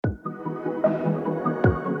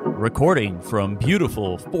Recording from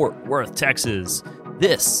beautiful Fort Worth, Texas,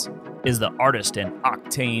 this is the Artist and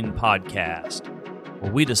Octane Podcast,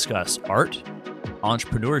 where we discuss art,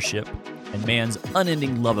 entrepreneurship, and man's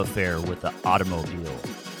unending love affair with the automobile.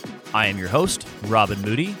 I am your host, Robin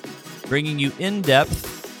Moody, bringing you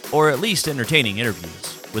in-depth, or at least entertaining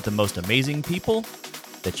interviews with the most amazing people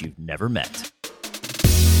that you've never met.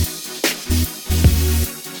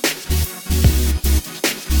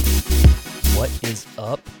 What is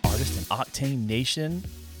up, Artist and Octane Nation?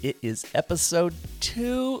 It is episode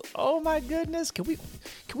 2. Oh my goodness. Can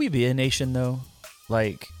we be a nation though?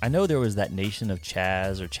 Like, I know there was that nation of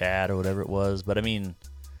Chaz or Chad or whatever it was, but I mean,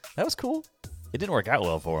 that was cool. It didn't work out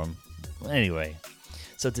well for him. Anyway,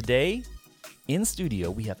 so today in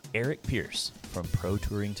studio we have Eric Pierce from Pro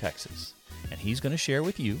Touring Texas, and he's going to share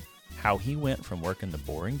with you how he went from working the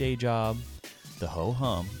boring day job, the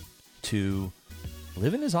ho-hum, to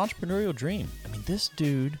living his entrepreneurial dream. I mean, this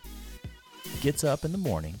dude gets up in the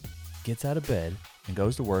morning, gets out of bed, and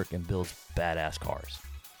goes to work and builds badass cars.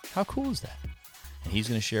 How cool is that? And he's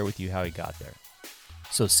going to share with you how he got there.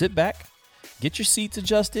 So sit back, get your seats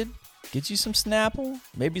adjusted, get you some Snapple,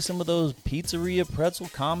 maybe some of those pizzeria pretzel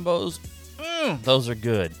combos. Those are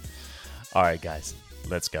good. All right, guys,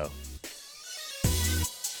 let's go.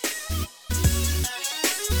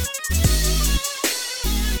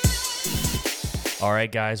 All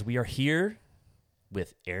right, guys, we are here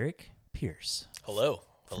with Eric Pierce. Hello.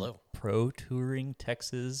 Hello.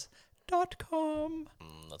 ProTouringTexas.com.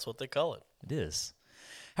 That's what they call it. It is.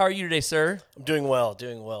 How are you today, sir? I'm doing well,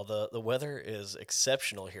 doing well. The weather is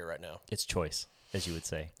exceptional here right now. It's choice, as you would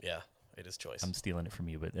say. Yeah, it is choice. I'm stealing it from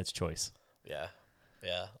you, but it's choice. Yeah.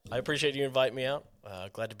 I appreciate you inviting me out.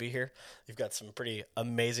 Glad to be here. You've got some pretty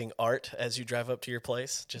amazing art as you drive up to your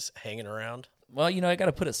place, just hanging around. Well, I got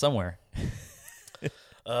to put it somewhere.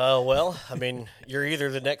 Well, I mean, you're either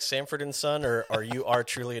the next Sanford and Son or you are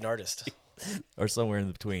truly an artist. Or somewhere in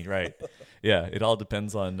between, right? Yeah, it all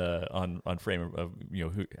depends on frame of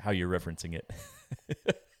how you're referencing it.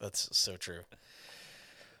 That's so true.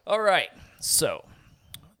 All right, so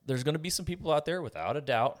there's going to be some people out there, without a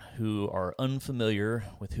doubt, who are unfamiliar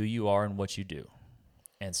with who you are and what you do.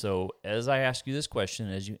 And so, as I ask you this question,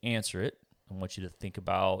 as you answer it, I want you to think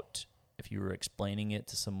about if you were explaining it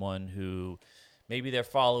to someone who maybe they're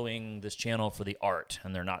following this channel for the art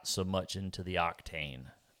and they're not so much into the octane.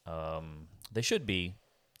 They should be,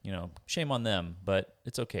 shame on them, but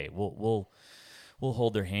it's okay. We'll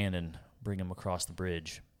hold their hand and bring them across the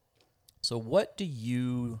bridge. So what do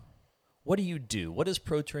you do? What is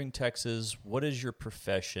Pro Touring Texas? What is your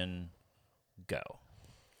profession? Go.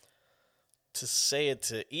 To say it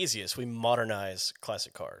the easiest, we modernize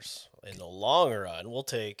classic cars. In the long run, we'll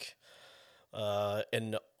take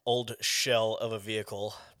an old shell of a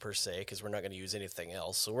vehicle per se, because we're not going to use anything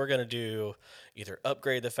else. So we're going to do either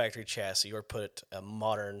upgrade the factory chassis or put a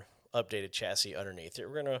modern updated chassis underneath it.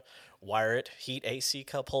 We're going to wire it, heat AC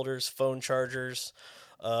cup holders, phone chargers,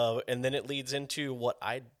 and then it leads into what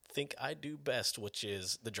I think I do best, which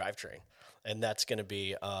is the drivetrain. And that's going to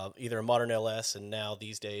be either a modern LS, and now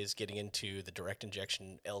these days getting into the direct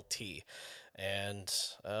injection LT. And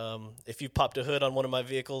if you popped a hood on one of my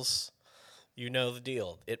vehicles, you know the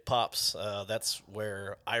deal. It pops. That's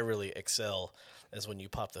where I really excel, is when you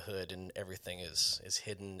pop the hood and everything is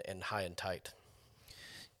hidden and high and tight.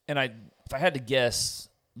 And if I had to guess,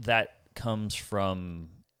 that comes from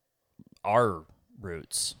our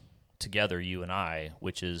roots together, you and I,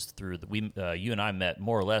 which is through you and I met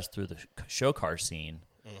more or less through the show car scene.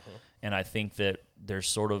 Mm-hmm. And I think that there's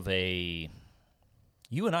sort of you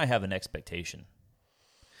and I have an expectation.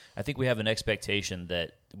 I think we have an expectation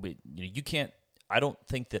that you can't. I don't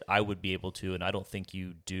think that I would be able to, and I don't think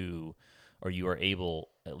you do, or you are able,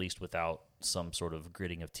 at least without some sort of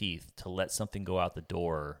gritting of teeth, to let something go out the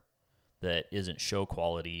door that isn't show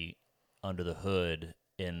quality under the hood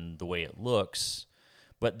in the way it looks.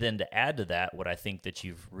 But then to add to that, what I think that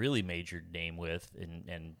you've really made your name with,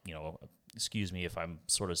 and excuse me if I'm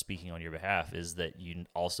sort of speaking on your behalf, is that you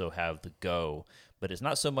also have the go. But it's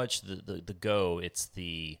not so much the go, it's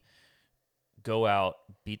the go out,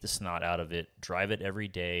 beat the snot out of it, drive it every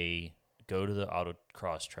day, go to the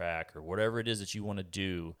autocross track or whatever it is that you want to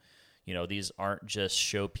do. These aren't just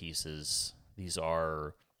showpieces. These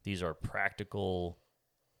are practical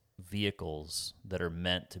vehicles that are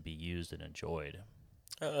meant to be used and enjoyed.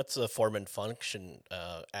 That's a form and function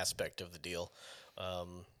aspect of the deal.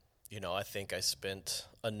 I think I spent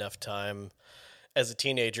enough time as a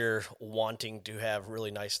teenager wanting to have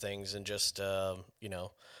really nice things and just,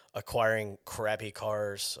 acquiring crappy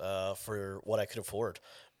cars for what I could afford.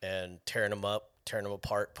 and tearing them up, tearing them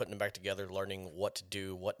apart, putting them back together, learning what to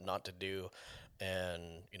do, what not to do.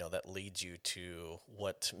 And, that leads you to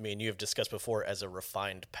what me and you have discussed before as a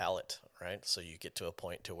refined palate, right? So you get to a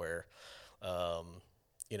point to where,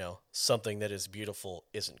 something that is beautiful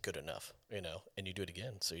isn't good enough, and you do it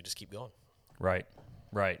again. So you just keep going. Right.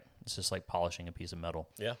 It's just like polishing a piece of metal.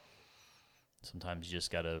 Yeah. Sometimes you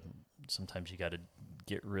gotta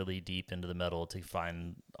get really deep into the metal to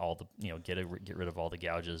find all the, get rid of all the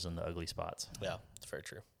gouges and the ugly spots. Yeah, it's very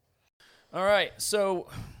true. All right. So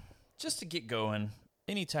just to get going,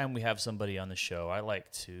 anytime we have somebody on the show, I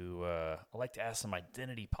like to ask some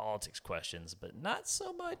identity politics questions, but not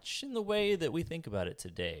so much in the way that we think about it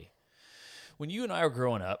today. When you and I were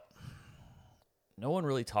growing up, no one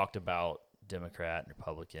really talked about Democrat,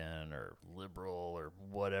 Republican, or liberal, or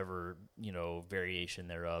whatever, variation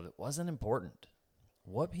thereof. It wasn't important.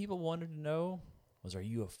 What people wanted to know was, are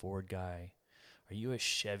you a Ford guy? Are you a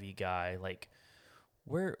Chevy guy? Like,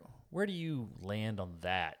 where do you land on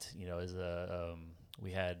that?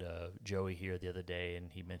 We had Joey here the other day,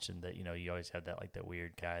 and he mentioned that, you always had that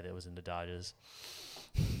weird guy that was into Dodges.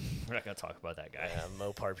 We're not going to talk about that guy. Yeah,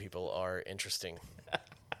 Mopar people are interesting.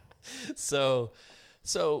 So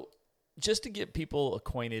just to get people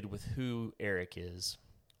acquainted with who Eric is,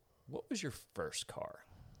 what was your first car?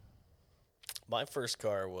 My first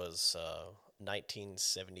car was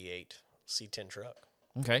 1978 C10 truck.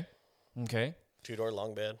 Okay. 2-door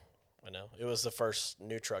long bed. It was the first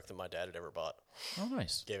new truck that my dad had ever bought. Oh,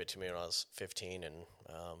 nice. Gave it to me when I was 15, and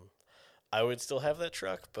I would still have that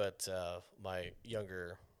truck, but my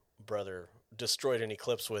younger brother destroyed an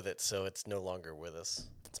Eclipse with it, so it's no longer with us.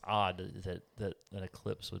 It's odd that an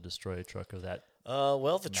Eclipse would destroy a truck of that.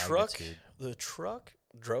 Well, the magnitude. truck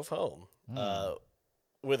drove home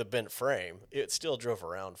with a bent frame. It still drove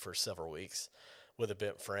around for several weeks with a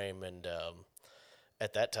bent frame, and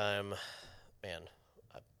at that time, man,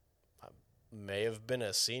 I may have been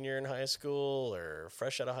a senior in high school or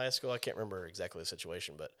fresh out of high school. I can't remember exactly the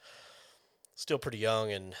situation, but still pretty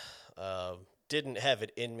young, and didn't have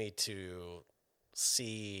it in me to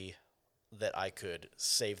see that I could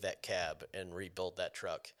save that cab and rebuild that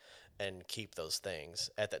truck and keep those things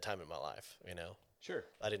at that time in my life, Sure.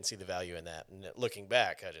 I didn't see the value in that. And looking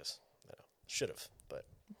back, I just should have. But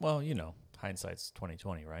Well, hindsight's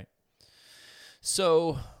 20/20, right?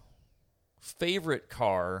 So, favorite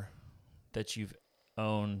car that you've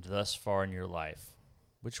owned thus far in your life,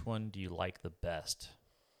 which one do you like the best?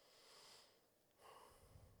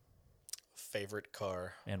 Favorite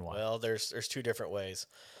car. And why? Well, there's two different ways.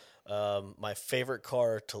 My favorite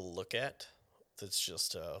car to look at, that's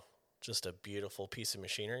just a beautiful piece of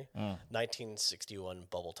machinery. 1961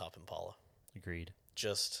 bubble top Impala. Agreed.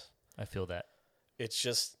 I feel that. It's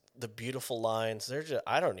just the beautiful lines.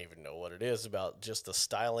 I don't even know what it is about just the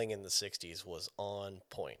styling in the 60s was on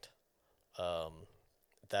point.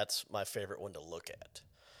 That's my favorite one to look at.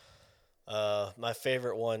 My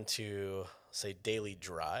favorite one to say daily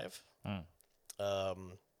drive.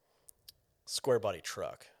 Square body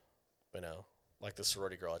truck, like the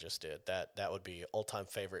sorority girl I just did. That would be all-time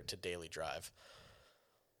favorite to daily drive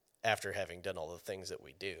after having done all the things that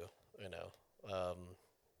we do,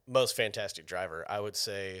 most fantastic driver. I would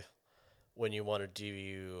say when you want to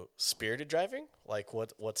do spirited driving, like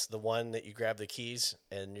what's the one that you grab the keys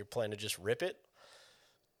and you're planning to just rip it?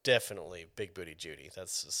 Definitely Big Booty Judy.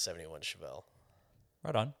 That's a 71 Chevelle.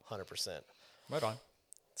 Right on. 100%. Right on.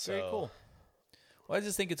 So, very cool. Well, I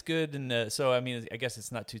just think it's good, and I guess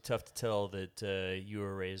it's not too tough to tell that you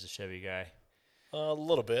were raised a Chevy guy. A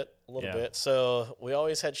little bit. So we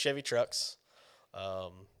always had Chevy trucks.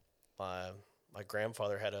 My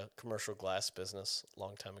grandfather had a commercial glass business a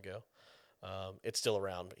long time ago. It's still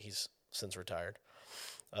around, but he's since retired.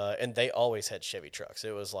 And they always had Chevy trucks.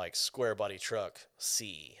 It was like square body truck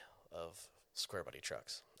sea of square body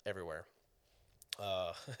trucks everywhere.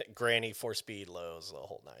 Granny 4-speed lows, the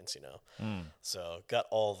whole nines, So got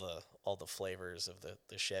all the flavors of the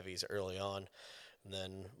Chevys early on. And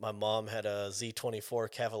then my mom had a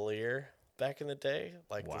Z24 Cavalier back in the day,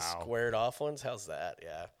 like the squared off ones. How's that?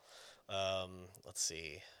 Yeah. Let's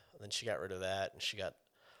see. And then she got rid of that, and she got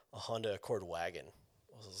a Honda Accord wagon.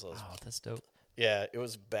 Wow, that's dope. Yeah, it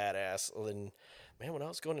was badass. And then, man, when I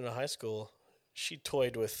was going into high school, she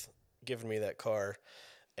toyed with giving me that car.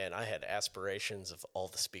 And I had aspirations of all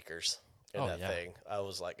the speakers in that thing. I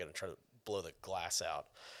was like going to try to blow the glass out.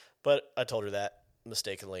 But I told her that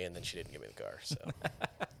mistakenly, and then she didn't give me the car. So,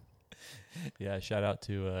 yeah, shout out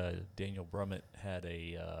to Daniel Brummett had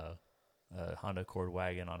a Honda Accord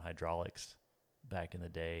wagon on hydraulics back in the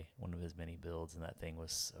day, one of his mini builds, and that thing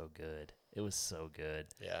was so good. It was so good.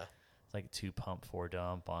 Yeah. It's like 2-pump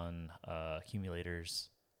 4-dump on accumulators.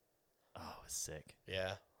 Oh, it was sick.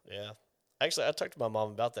 Yeah, yeah. Actually, I talked to my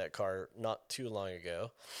mom about that car not too long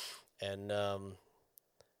ago, and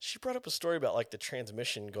she brought up a story about like the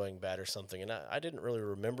transmission going bad or something, and I didn't really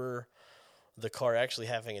remember the car actually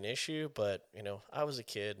having an issue, but I was a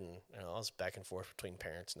kid and I was back and forth between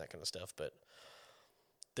parents and that kind of stuff. But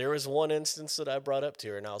there was one instance that I brought up to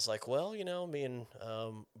her, and I was like, well, me and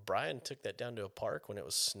Brian took that down to a park when it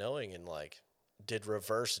was snowing and like did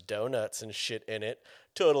reverse donuts and shit in it.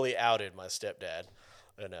 Totally outed my stepdad,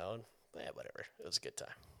 and whatever. It was a good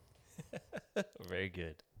time. Very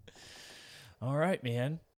good. All right,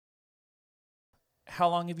 man. How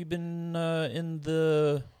long have you been in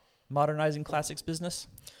the modernizing classics business?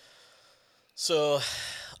 So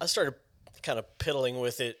I started kind of piddling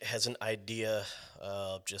with it as an idea,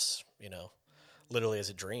 just, literally as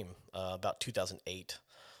a dream, about 2008,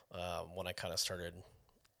 when I kind of started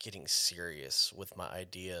getting serious with my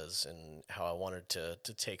ideas and how I wanted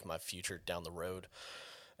to take my future down the road.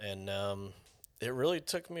 And it really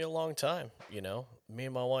took me a long time, Me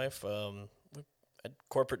and my wife, we had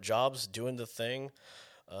corporate jobs doing the thing,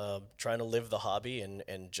 trying to live the hobby,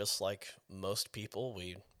 and just like most people,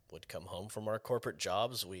 we would come home from our corporate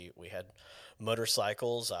jobs. We had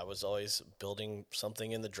motorcycles. I was always building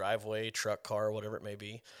something in the driveway, truck, car, whatever it may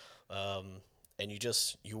be. And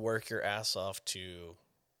you work your ass off to,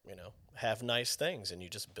 have nice things, and you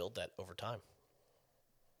just build that over time.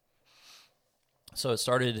 So it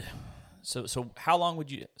started. So how long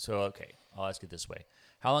would you? So okay, I'll ask it this way: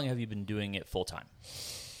 how long have you been doing it full time?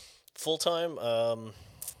 Full time.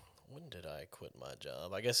 When did I quit my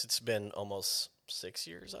job? I guess it's been almost 6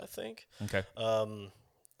 years, I think. Okay.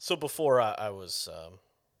 So before I was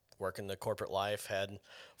working the corporate life, had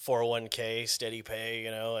 401k, steady pay,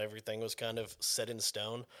 everything was kind of set in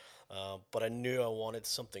stone. But I knew I wanted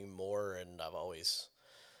something more, and I've always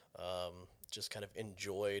just kind of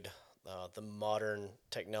enjoyed the modern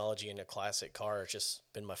technology in a classic car. It's just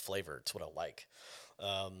been my flavor. It's what I like.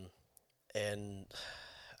 And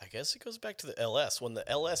I guess it goes back to the LS. When the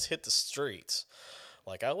LS hit the streets,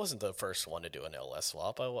 like I wasn't the first one to do an LS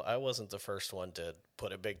swap. I wasn't the first one to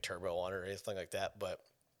put a big turbo on it or anything like that. But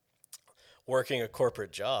working a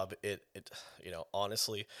corporate job, it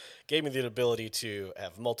honestly gave me the ability to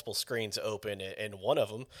have multiple screens open, and one of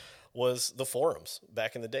them was the forums.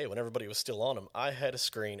 Back in the day when everybody was still on them, I had a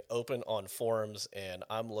screen open on forums, and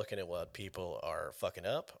I'm looking at what people are fucking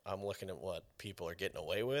up. I'm looking at what people are getting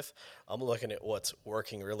away with. I'm looking at what's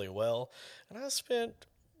working really well. And I spent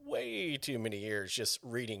way too many years just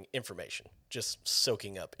reading information, just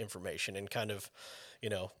soaking up information, and kind of,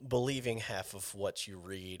 believing half of what you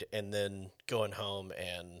read, and then going home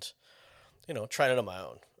and, trying it on my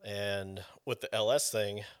own. And with the LS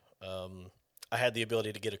thing, I had the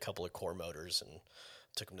ability to get a couple of core motors and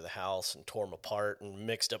took them to the house and tore them apart and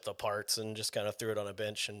mixed up the parts and just kind of threw it on a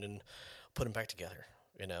bench and then put them back together,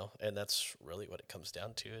 and that's really what it comes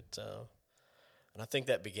down to. And I think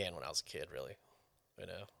that began when I was a kid, really,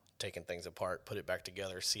 taking things apart, put it back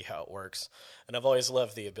together, see how it works. And I've always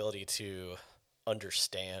loved the ability to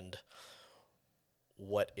understand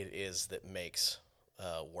what it is that makes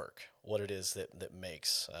work, what it is that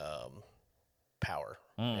makes power,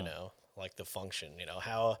 like the function,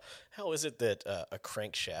 how is it that a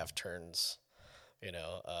crankshaft turns,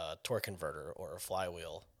 a torque converter or a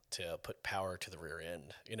flywheel to put power to the rear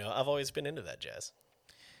end? I've always been into that jazz.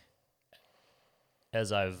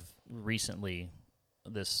 As I've recently,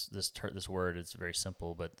 this word, it's very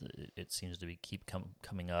simple, but it seems to keep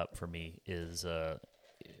coming up for me, is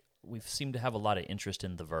we seem to have a lot of interest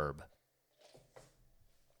in the verb,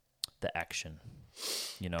 the action.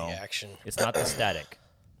 The action. It's not the static.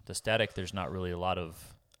 The static, there's not really a lot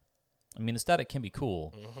of. I mean, the static can be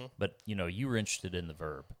cool, but you were interested in the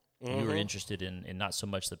verb. You were interested in not so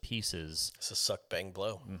much the pieces. It's a suck, bang,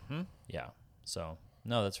 blow. Mm-hmm. Yeah. So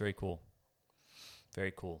no, that's very cool.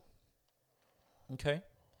 Very cool. Okay.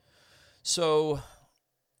 So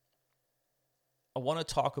I want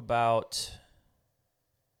to talk about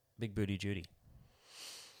Big Booty Judy,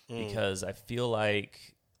 because I feel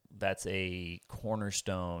like that's a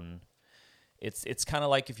cornerstone. It's kind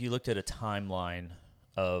of like if you looked at a timeline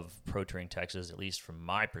of Pro Touring Texas, at least from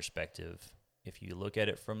my perspective, if you look at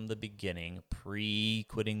it from the beginning,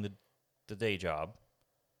 pre-quitting the day job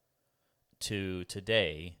to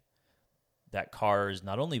today, that car has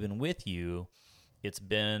not only been with you, it's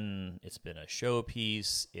been a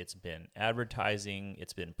showpiece, it's been advertising,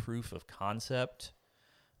 it's been proof of concept.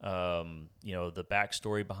 The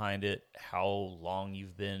backstory behind it, how long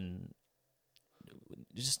you've been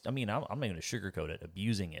I'm not even going to sugarcoat it,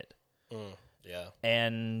 abusing it. Yeah.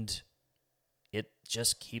 And it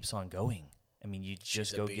just keeps on going. I mean, you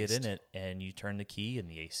just go get in it and you turn the key and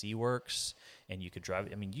the AC works and you could drive.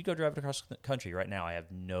 I mean, you go drive it across the country right now. I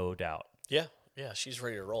have no doubt. Yeah. Yeah. She's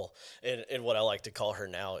ready to roll. And what I like to call her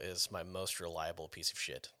now is my most reliable piece of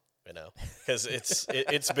shit, because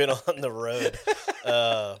it's been on the road.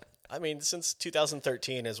 I mean, since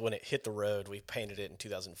 2013 is when it hit the road. We painted it in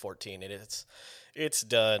 2014 and it's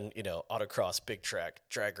done, autocross, big track,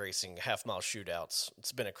 drag racing, half-mile shootouts.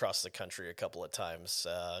 It's been across the country a couple of times.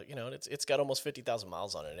 It's got almost 50,000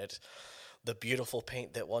 miles on it. The beautiful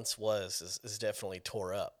paint that once was is definitely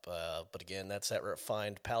tore up. But again, that's that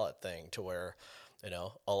refined palette thing to where,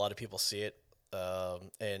 a lot of people see it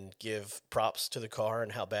and give props to the car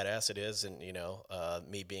and how badass it is. And,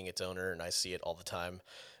 me being its owner, and I see it all the time.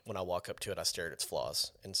 When I walk up to it, I stare at its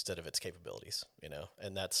flaws instead of its capabilities,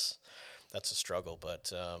 and that's a struggle.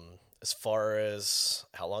 But as far as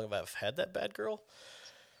how long have I had that bad girl,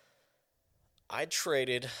 I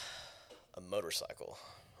traded a motorcycle.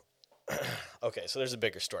 Okay, so there's a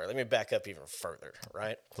bigger story. Let me back up even further,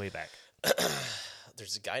 right? Way back.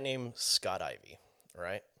 There's a guy named Scott Ivy,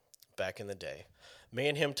 right? Back in the day. Me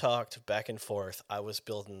and him talked back and forth. I was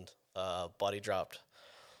building body dropped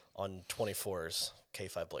on 24's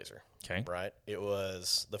K5 Blazer. Okay. Right? It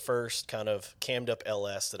was the first kind of cammed up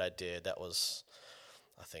LS that I did. That was,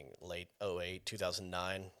 I think, late 08,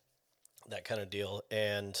 2009, that kind of deal.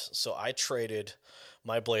 And so I traded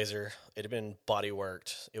my Blazer. It had been body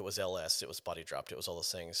worked. It was LS. It was body dropped. It was all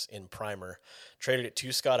those things in primer. Traded it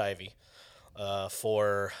to Scott Ivy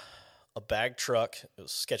for a bag truck. It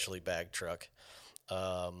was a sketchily bag truck,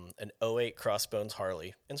 an '08 Crossbones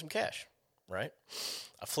Harley, and some cash. Right?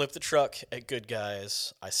 I flipped the truck at Good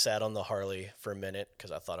Guys. I sat on the Harley for a minute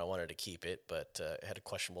because I thought I wanted to keep it, but it had a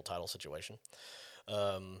questionable title situation.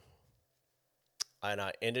 And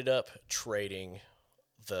I ended up trading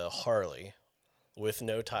the Harley with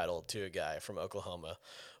no title to a guy from Oklahoma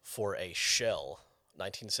for a Shell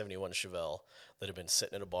 1971 Chevelle that had been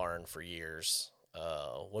sitting in a barn for years.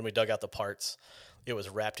 When we dug out the parts, it was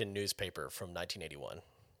wrapped in newspaper from 1981.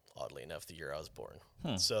 Oddly enough, the year I was born.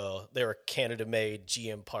 So they were Canada-made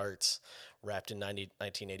GM parts wrapped in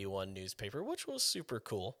 1981 newspaper, which was super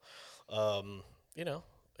cool. And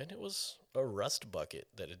it was a rust bucket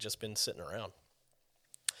that had just been sitting around.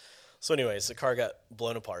 So anyways, the car got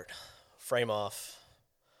blown apart, frame off.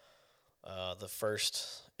 The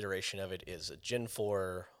first iteration of it is a Gen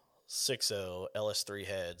 4 6.0 LS3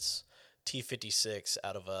 heads, T56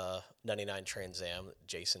 out of a 99 Trans Am that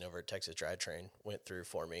Jason over at Texas Drivetrain went through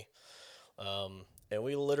for me. And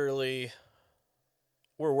we literally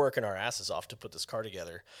were working our asses off to put this car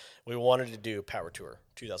together. We wanted to do Power Tour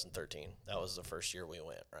 2013. That was the first year we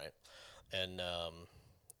went, right? And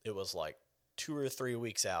it was like 2 or 3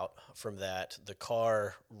 weeks out from that. The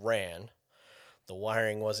car ran. The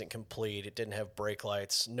wiring wasn't complete. It didn't have brake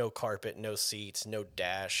lights, no carpet, no seats, no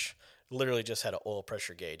dash. Literally just had an oil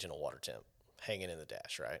pressure gauge and a water temp hanging in the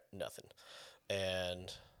dash, right? Nothing.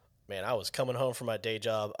 And, man, I was coming home from my day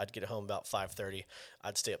job. I'd get home about 5:30.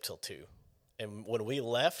 I'd stay up till 2. And when we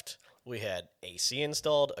left, we had AC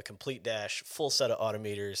installed, a complete dash, full set of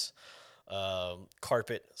autometers,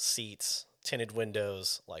 carpet, seats, tinted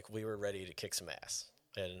windows. Like, we were ready to kick some ass.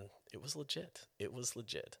 And it was legit. It was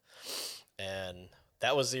legit. And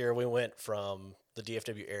that was the year we went from the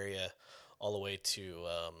DFW area all the way to,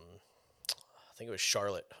 I think it was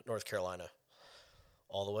Charlotte, North Carolina,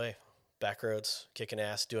 all the way. Back roads, kicking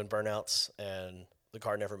ass, doing burnouts, and the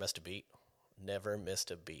car never missed a beat. Never missed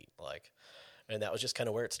a beat. And that was just kind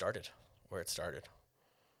of where it started. Where it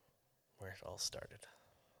all started.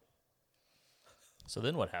 So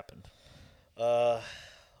then what happened?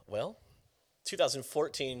 Well,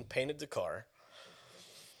 2014 painted the car,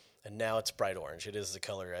 and now it's bright orange. It is the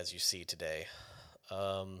color as you see today.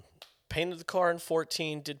 Painted the car in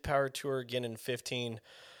 14, did Power Tour again in 15,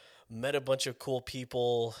 met a bunch of cool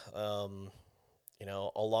people,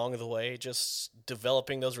 along the way, just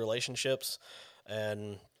developing those relationships.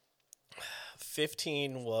 And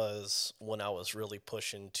 15 was when I was really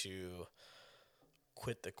pushing to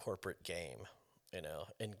quit the corporate game,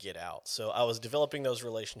 and get out. So I was developing those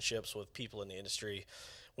relationships with people in the industry.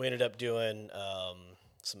 We ended up doing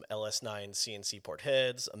some LS9 CNC port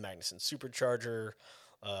heads, a Magnuson supercharger,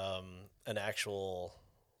 an actual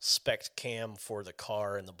spec cam for the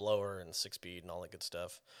car and the blower and 6-speed and all that good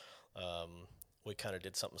stuff. We kind of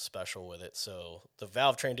did something special with it. So the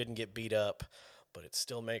valve train didn't get beat up, but it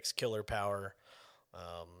still makes killer power.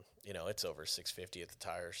 It's over 650 at the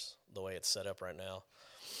tires, the way it's set up right now.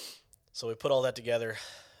 So we put all that together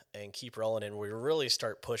and keep rolling, and we really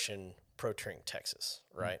start pushing Pro Touring Texas,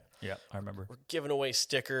 right? Yeah, I remember. We're giving away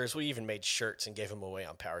stickers. We even made shirts and gave them away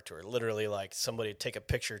on Power Tour. Literally, like somebody would take a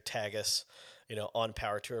picture, tag us, on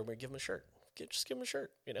Power Tour, and we'd give them a shirt. Just give them a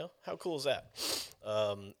shirt. How cool is that?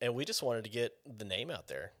 And we just wanted to get the name out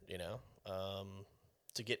there.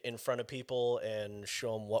 To get in front of people and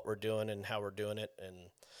show them what we're doing and how we're doing it,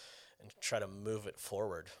 and try to move it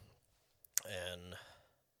forward. And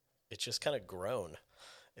it's just kind of grown.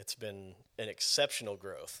 It's been an exceptional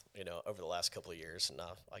growth, over the last couple of years. And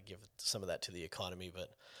I give some of that to the economy, but,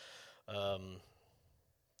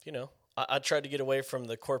 I tried to get away from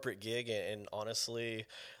the corporate gig, and honestly,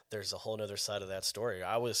 there's a whole nother side of that story.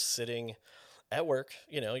 I was sitting at work,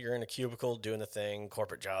 you're in a cubicle doing the thing,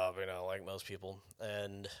 corporate job, like most people.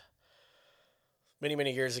 And many,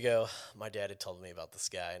 many years ago, my dad had told me about this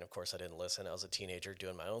guy, and of course I didn't listen. I was a teenager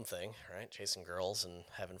doing my own thing, right? Chasing girls and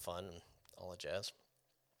having fun and all that jazz.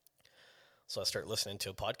 So I started listening to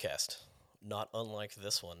a podcast, not unlike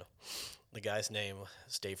this one. The guy's name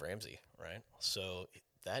is Dave Ramsey, right? So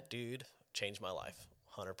that dude changed my life,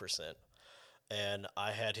 100%. And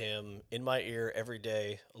I had him in my ear every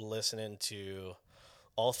day listening to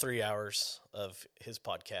all 3 hours of his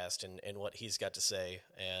podcast and what he's got to say.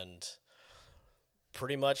 And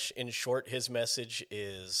pretty much, in short, his message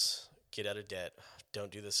is get out of debt.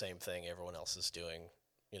 Don't do the same thing everyone else is doing.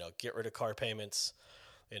 Get rid of car payments.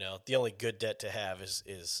 The only good debt to have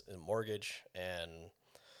is a mortgage. And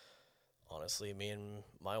honestly, me and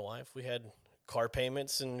my wife, we had car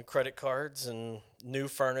payments and credit cards and new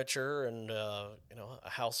furniture and, a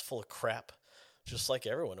house full of crap, just like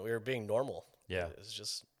everyone. We were being normal. Yeah. It was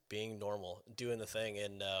just being normal, doing the thing.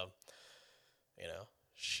 And,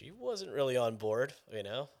 she wasn't really on board,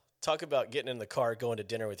 Talk about getting in the car, going to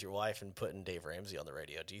dinner with your wife and putting Dave Ramsey on the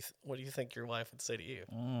radio. What do you think your wife would say to you?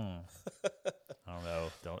 I don't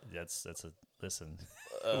know. That's a listen.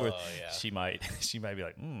 Oh, yeah. She might be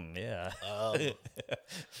like, yeah.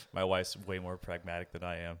 My wife's way more pragmatic than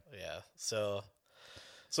I am. Yeah. So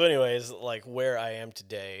anyways, like where I am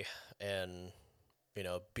today and,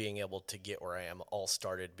 being able to get where I am all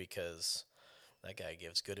started because that guy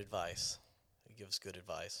gives good advice. He gives good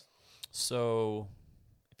advice. So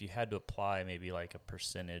if you had to apply maybe like a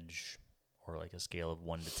percentage or like a scale of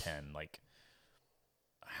 1 to 10, like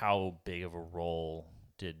how big of a role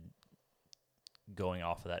did going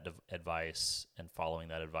off of that advice and following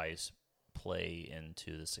that advice play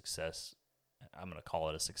into the success? I'm going to call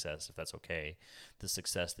it a success, if that's okay. The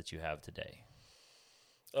success that you have today.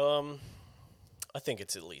 I think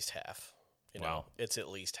it's at least half. Wow. It's at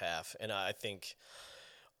least half, and I think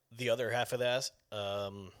the other half of that,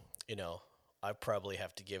 I probably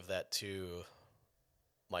have to give that to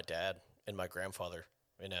my dad and my grandfather.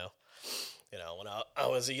 When I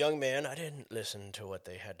was a young man, I didn't listen to what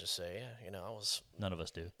they had to say. I was None of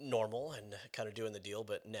us do. normal and kind of doing the deal.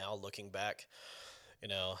 But now looking back,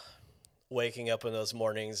 waking up in those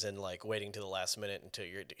mornings and like waiting to the last minute until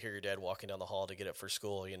you hear your dad walking down the hall to get up for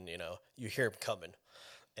school, and you hear him coming,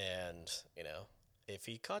 and if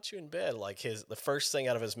he caught you in bed, like the first thing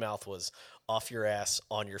out of his mouth was off your ass,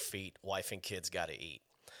 on your feet, wife and kids got to eat,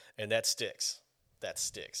 and that sticks. That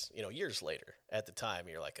sticks. Years later. At the time,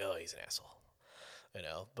 you're like, oh, he's an asshole.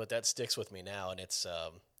 But that sticks with me now, and it's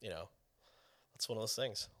it's one of those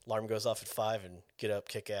things. Alarm goes off at 5, and get up,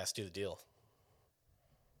 kick ass, do the deal.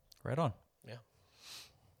 Right on. Yeah.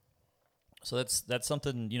 So that's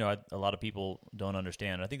something, a lot of people don't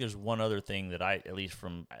understand. I think there's one other thing that at least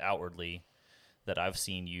from outwardly, that I've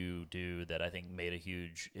seen you do that I think made a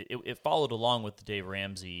huge, it followed along with the Dave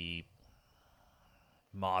Ramsey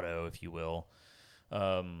motto, if you will,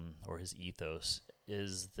 or his ethos,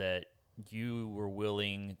 is that you were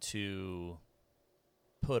willing to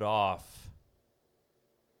put off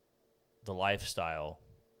the lifestyle,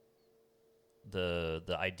 the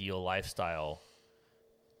ideal lifestyle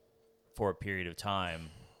for a period of time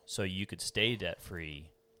so you could stay debt-free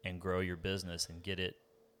and grow your business and get it.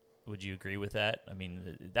 Would you agree with that? I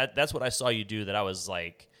mean, that's what I saw you do, that I was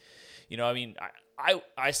like,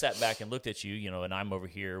 I sat back and looked at you, and I'm over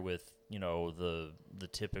here with, the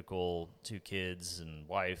typical 2 kids and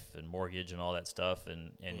wife and mortgage and all that stuff.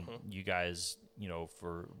 And you guys,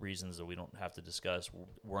 for reasons that we don't have to discuss,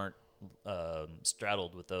 weren't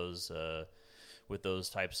straddled with those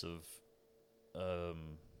types of,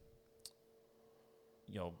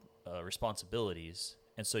 responsibilities.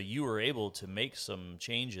 And so you were able to make some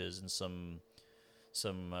changes and some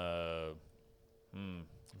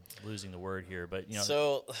losing the word here, but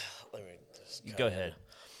So let me just go ahead.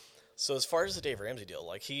 So as far as the Dave Ramsey deal,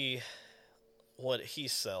 like what he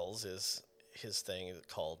sells is his thing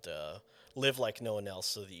called live like no one else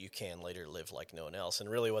so that you can later live like no one else. And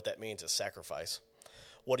really what that means is sacrifice.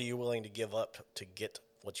 What are you willing to give up to get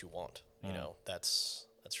what you want? You know, that's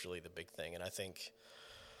really the big thing. And I think,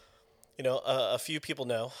 you know, a few people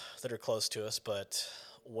know that are close to us, but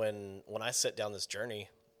when I set down this journey,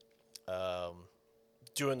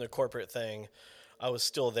 doing the corporate thing, I was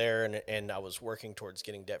still there and I was working towards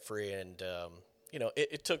getting debt free. And, you know,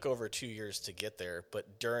 it took over 2 years to get there.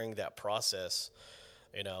 But during that process,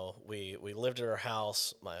 you know, we lived at our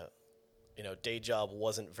house. My, you know, day job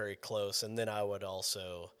wasn't very close. And then I would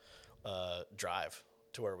also drive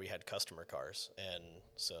to where we had customer cars. And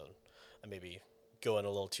so I maybe going a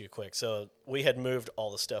little too quick. So we had moved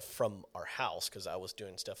all the stuff from our house because I was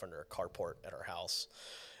doing stuff under a carport at our house.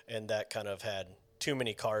 And that kind of had too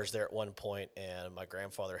many cars there at one point, and my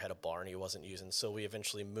grandfather had a barn he wasn't using, so we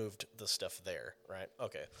eventually moved the stuff there, right?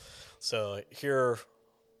 Okay. So here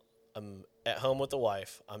I'm at home with the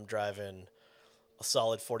wife. I'm driving a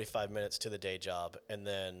solid 45 minutes to the day job, and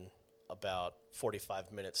then about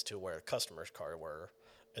 45 minutes to where customers' car were,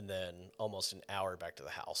 and then almost an hour back to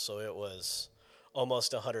the house. So it was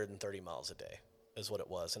almost 130 miles a day is what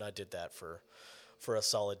it was, and I did that for a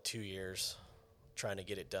solid 2 years trying to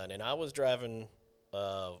get it done. And I was driving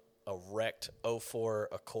a wrecked 04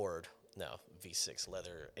 Accord, now V6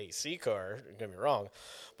 leather AC car, don't get me wrong,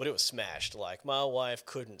 but it was smashed. Like, my wife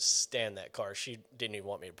couldn't stand that car. She didn't even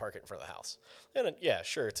want me to park it in front of the house. And yeah,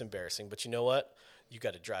 sure, it's embarrassing, but you know what? You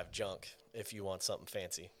got to drive junk if you want something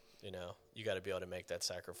fancy. You know, you got to be able to make that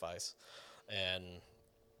sacrifice. And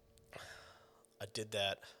I did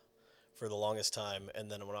that for the longest time. And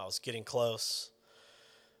then when I was getting close,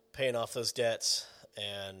 paying off those debts,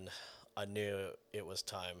 and I knew it was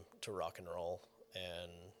time to rock and roll,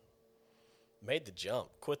 and made the jump,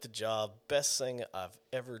 quit the job. Best thing I've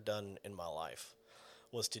ever done in my life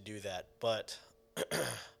was to do that. But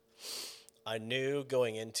I knew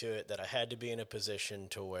going into it that I had to be in a position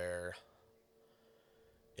to where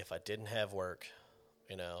if I didn't have work,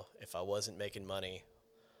 you know, if I wasn't making money,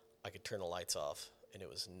 I could turn the lights off and it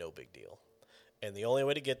was no big deal. And the only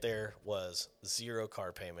way to get there was 0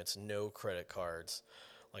 car payments, no credit cards.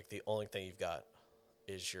 Like, the only thing you've got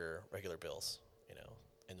is your regular bills, you know,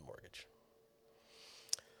 and the mortgage.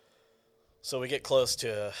 So we get close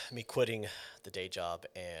to me quitting the day job,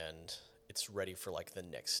 and it's ready for, like, the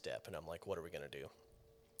next step. And I'm like, what are we going to do?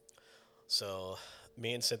 So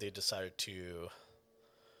me and Cynthia decided to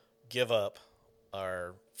give up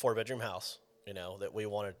our 4-bedroom house, you know, that we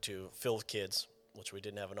wanted to fill with kids, which we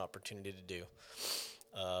didn't have an opportunity to do.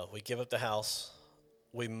 We give up the house.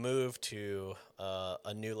 We moved to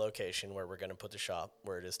a new location where we're going to put the shop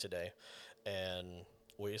where it is today. And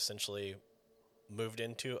we essentially moved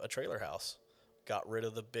into a trailer house, got rid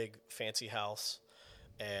of the big fancy house.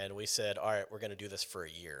 And we said, all right, we're going to do this for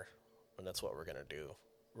a year. And that's what we're going to do.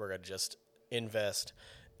 We're going to just invest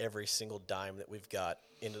every single dime that we've got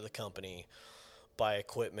into the company, buy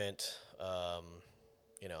equipment,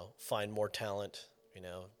 you know, find more talent, you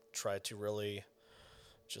know, try to really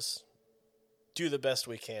just do the best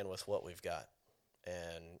we can with what we've got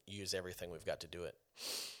and use everything we've got to do it.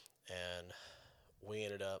 And we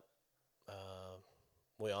ended up,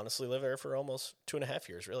 we honestly lived there for almost 2.5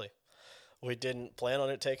 years, really. We didn't plan on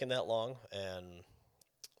it taking that long, and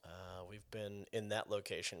we've been in that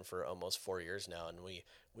location for almost 4 years now, and we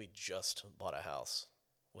just bought a house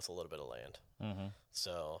with a little bit of land. Mm-hmm.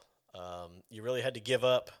 So you really had to give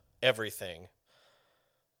up everything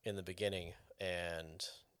in the beginning and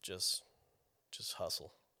just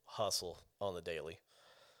hustle on the daily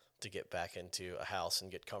to get back into a house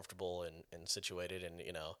and get comfortable and situated. And,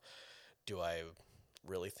 you know, do I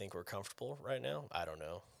really think we're comfortable right now? I don't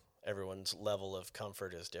know. Everyone's level of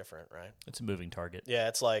comfort is different, right? It's a moving target. Yeah,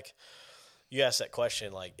 it's like you ask that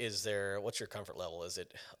question, like, what's your comfort level? Is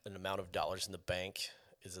it an amount of dollars in the bank?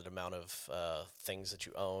 Is it amount of things that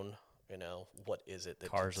you own? You know, what is it?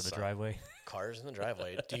 Cars in the driveway. Cars in the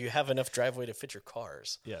driveway. Do you have enough driveway to fit your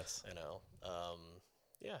cars? Yes. You know,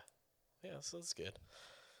 yeah. So that's good.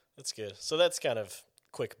 That's good. So that's kind of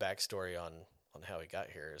quick backstory on how we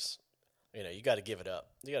got here. Is, you know, you got to give it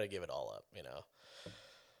up. You got to give it all up. You know.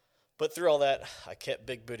 But through all that, I kept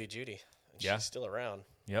Big Booty Judy. And she's still around.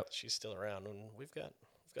 Yep. She's still around, and we've got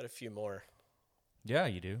a few more. Yeah,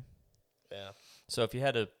 you do. Yeah. So if you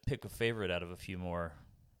had to pick a favorite out of a few more,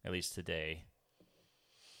 at least today,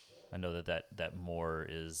 I know that more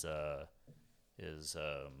is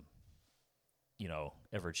you know,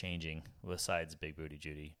 ever changing besides Big Booty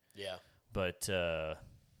Judy. Yeah. But I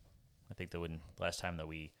think that last time that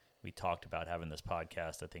we talked about having this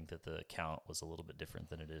podcast, I think that the count was a little bit different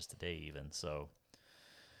than it is today even. So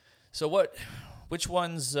which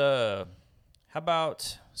ones How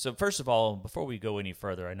about, so first of all, before we go any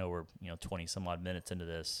further, I know we're 20 some odd minutes into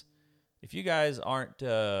this. If you guys aren't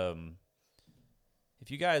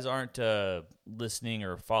listening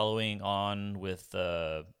or following on with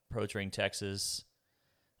Pro Touring Texas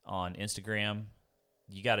on Instagram,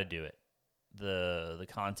 you got to do it. The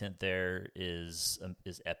content there is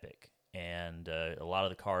epic, and a lot of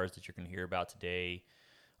the cars that you're going to hear about today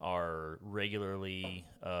are regularly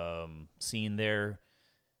seen there.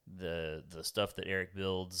 The stuff that Eric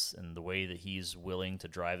builds and the way that he's willing to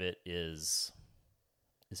drive it is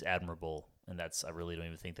admirable, and I really don't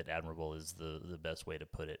even think that admirable is the best way to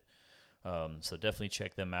put it. So definitely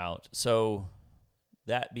check them out. So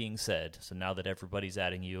that being said, so now that everybody's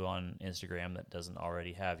adding you on Instagram that doesn't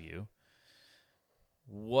already have you,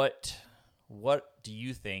 what do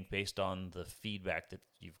you think, based on the feedback that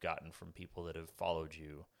you've gotten from people that have followed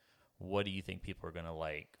you, what do you think people are going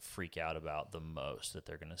to freak out about the most that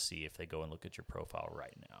they're going to see if they go and look at your profile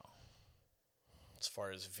right now? As far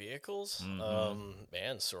as vehicles,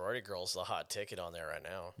 Mm-hmm. Sorority Girl's the hot ticket on there right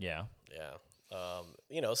now. Yeah.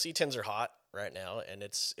 C10s are hot right now, and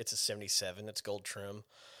it's a 77. It's gold trim.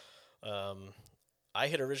 I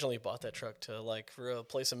had originally bought that truck for a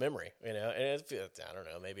place of memory, and I don't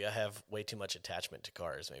know, maybe I have way too much attachment to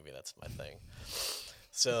cars. Maybe that's my thing.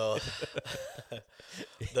 So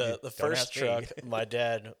the first truck my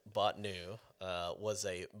dad bought new was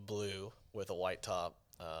a blue with a white top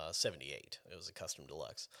 78. It was a custom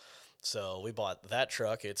deluxe. So we bought that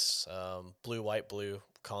truck. It's blue, white, blue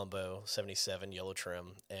combo, 77, yellow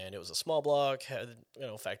trim, and it was a small block, had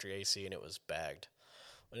factory AC, and it was bagged,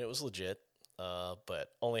 and it was legit. But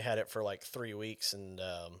only had it for 3 weeks, and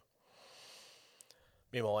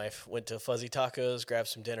me and my wife went to Fuzzy Tacos, grabbed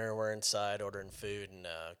some dinner. We're inside ordering food, and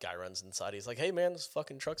guy runs inside. He's like, "Hey, man, this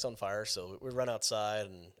fucking truck's on fire." So we run outside,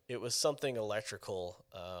 and it was something electrical.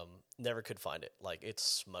 Never could find it. It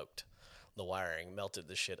smoked. The wiring melted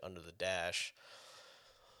the shit under the dash.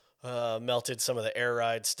 Melted some of the air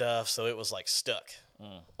ride stuff, so it was stuck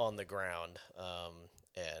on the ground.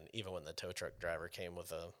 And even when the tow truck driver came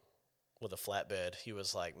with a flatbed, he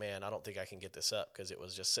was like, "Man, I don't think I can get this up," because it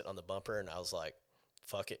was just sitting on the bumper, and I was like,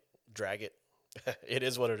 fuck it, drag it. It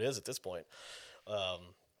is what it is at this point.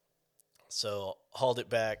 So hauled it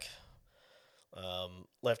back,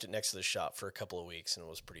 left it next to the shop for a couple of weeks, and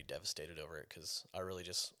was pretty devastated over it because I really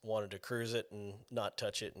just wanted to cruise it and not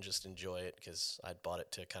touch it and just enjoy it, because I'd bought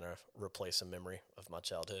it to kind of replace a memory of my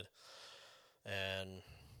childhood. And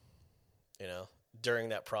during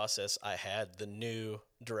that process, I had the new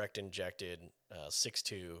direct injected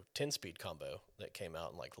 6.2 10-speed combo that came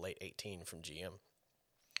out in late 18 from GM.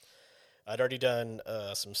 I'd already done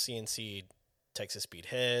some CNC Texas Speed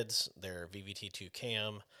heads, their VVT2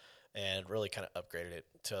 cam, and really kind of upgraded it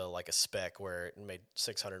to a spec where it made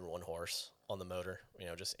 601 horse on the motor,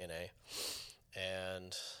 just NA.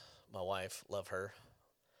 And my wife, love her,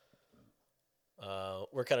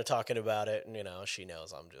 we're kind of talking about it, and she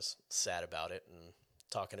knows I'm just sad about it and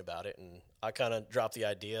talking about it, and I kind of dropped the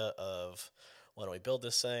idea of, why don't we build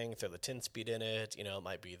this thing, throw the 10-speed in it, it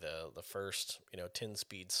might be the first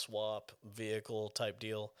 10-speed swap vehicle type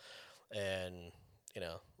deal. And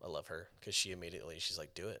I love her because she's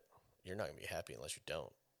like, do it, you're not gonna be happy unless you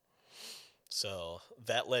don't. So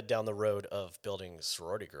that led down the road of building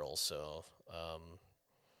Sorority Girls. So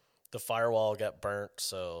the firewall got burnt,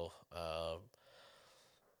 so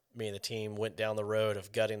me and the team went down the road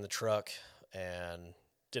of gutting the truck and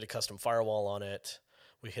did a custom firewall on it.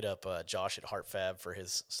 We hit up Josh at Heart Fab for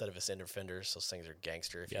his set of Ascender fenders. Those things are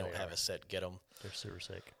gangster. If you don't have a set, get them. They're super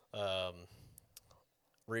sick.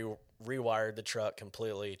 Rewired the truck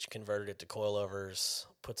completely, converted it to coilovers,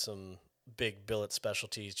 put some big billet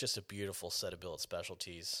specialties, just a beautiful set of billet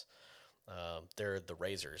specialties. They're the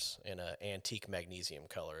Razors in an antique magnesium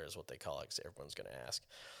color is what they call it, because everyone's going to ask.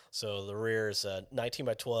 So the rear is a 19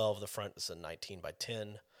 by 12. The front is a 19 by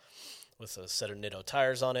 10 with a set of Nitto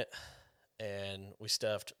tires on it. And we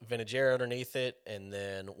stuffed vintage air underneath it, and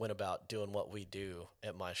then went about doing what we do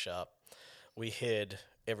at my shop. We hid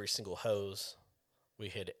every single hose. We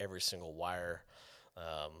hid every single wire.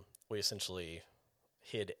 We essentially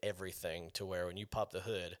hid everything to where when you pop the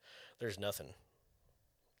hood, there's nothing,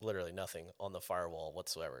 literally nothing on the firewall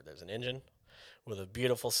whatsoever. There's an engine with a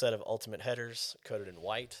beautiful set of Ultimate headers coated in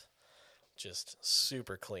white, just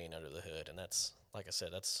super clean under the hood. And that's, like I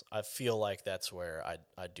said, I feel like that's where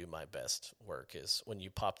I do my best work, is when you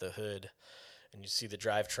pop the hood and you see the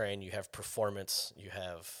drivetrain, you have performance, you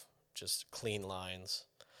have just clean lines.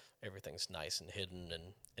 Everything's nice and hidden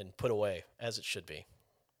and put away as it should be.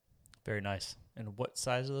 Very nice. And what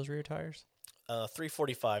size are those rear tires?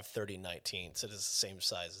 345 30 19. So it is the same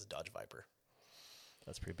size as Dodge Viper.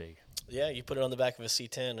 That's pretty big. Yeah, you put it on the back of a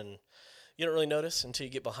C10, and you don't really notice until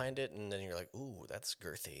you get behind it, and then you're like, ooh, that's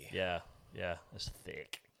girthy. Yeah, it's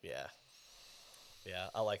thick. Yeah. Yeah,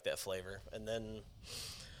 I like that flavor. And then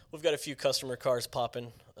we've got a few customer cars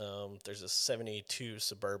popping. There's a 72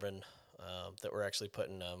 Suburban that we're actually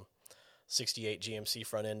putting 68 GMC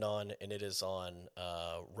front end on, and it is on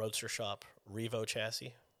Roadster Shop Revo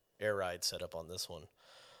chassis. Air ride setup on this one.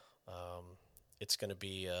 It's going to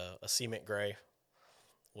be a cement gray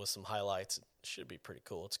with some highlights. It should be pretty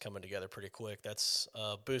cool. It's coming together pretty quick. That's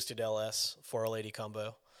boosted LS 4L80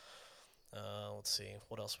 combo. Let's see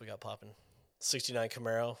what else we got popping. 69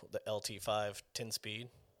 Camaro, the LT5 10-speed.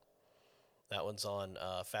 That one's on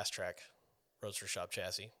Fast Track Roadster Shop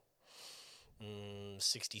chassis.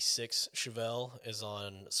 66 Chevelle is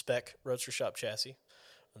on Spec Roadster Shop chassis.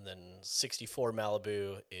 And then 64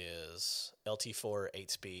 Malibu is LT4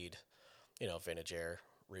 8-speed, vintage air,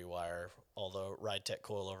 rewire, all the Ride Tech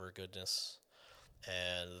coilover goodness.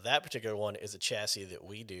 And that particular one is a chassis that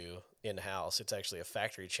we do in-house. It's actually a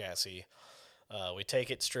factory chassis. We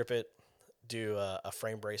take it, strip it, do a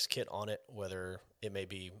frame brace kit on it, whether it may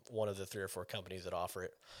be one of the 3 or 4 companies that offer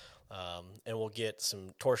it. And we'll get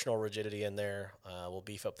some torsional rigidity in there. We'll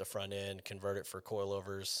beef up the front end, convert it for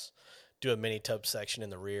coilovers, do a mini tub section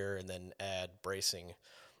in the rear, and then add bracing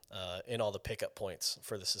in all the pickup points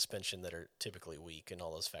for the suspension that are typically weak in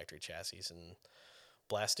all those factory chassis, and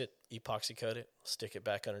blast it, epoxy coat it, stick it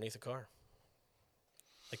back underneath the car.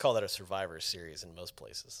 They call that a Survivor series in most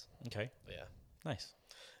places. Okay. Yeah. Nice.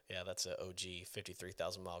 Yeah, that's a OG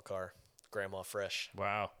 53,000 mile car. Grandma fresh.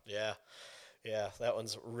 Wow. Yeah. Yeah, that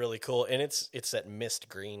one's really cool. And it's that mist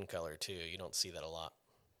green color too. You don't see that a lot.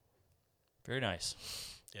 Very nice.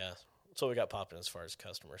 Yeah. That's what we got popping as far as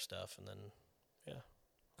customer stuff. And then, yeah.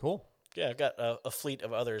 Cool. Yeah, I've got a fleet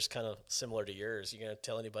of others kind of similar to yours. You going to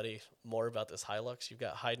tell anybody more about this Hilux you've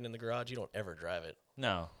got hiding in the garage? You don't ever drive it.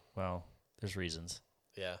 No. Well, there's reasons.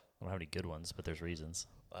 Yeah. I don't have any good ones, but there's reasons.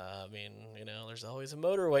 I mean, there's always a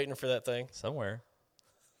motor waiting for that thing. Somewhere.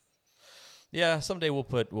 Yeah, someday we'll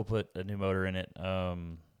put a new motor in it.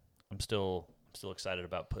 I'm still excited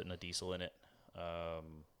about putting a diesel in it.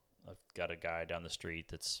 I've got a guy down the street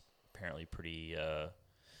that's apparently pretty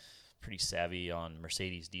savvy on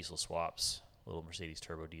Mercedes diesel swaps, little Mercedes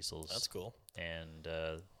turbo diesels. That's cool. And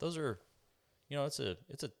those are, it's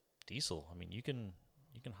a diesel. I mean, you can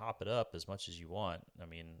hop it up as much as you want. I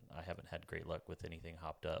mean, I haven't had great luck with anything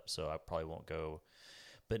hopped up, so I probably won't go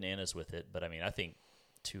bananas with it. But I mean, I think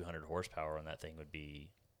 200 horsepower on that thing would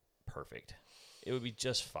be perfect. It would be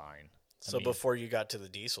just fine. So before you got to the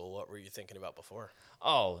diesel, what were you thinking about before?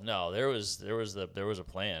 Oh no, there was a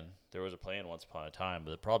plan. There was a plan once upon a time,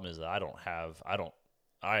 but the problem is that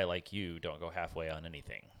I like you don't go halfway on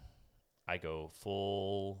anything. I go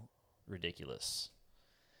full ridiculous.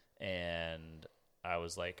 And I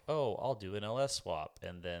was like, oh, I'll do an LS swap.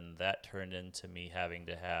 And then that turned into me having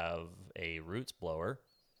to have a roots blower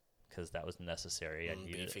because that was necessary. I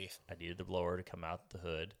needed the blower to come out the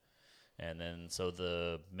hood. And then, so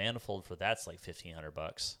the manifold for that's like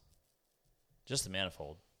 $1,500. Just the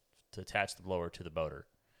manifold to attach the blower to the motor.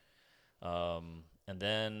 And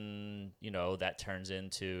then, that turns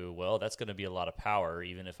into, well, that's going to be a lot of power.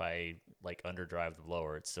 Even if I like underdrive the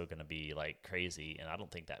blower, it's still going to be like crazy. And I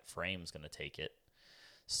don't think that frame's going to take it.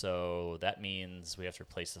 So that means we have to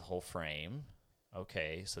replace the whole frame.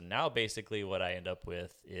 Okay. So now basically what I end up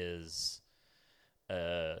with is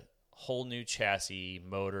a whole new chassis,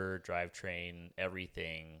 motor, drivetrain,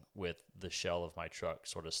 everything with the shell of my truck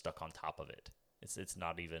sort of stuck on top of it. It's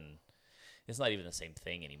not even the same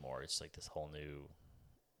thing anymore. It's like this whole new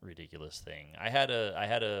ridiculous thing. I had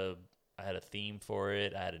a theme for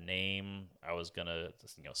it. I had a name. I was gonna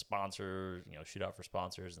sponsor, shoot out for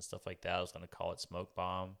sponsors and stuff like that. I was gonna call it Smoke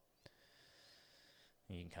Bomb.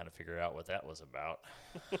 You can kind of figure out what that was about.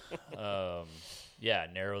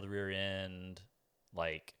 Narrow the rear end.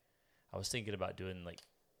 Like, I was thinking about doing like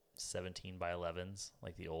 17 by 11s,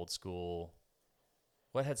 like the old school.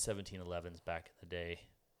 What had 1711s back in the day?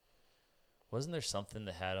 Wasn't there something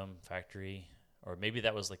that had them factory? Or maybe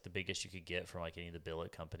that was like the biggest you could get from like any of the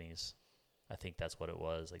billet companies. I think that's what it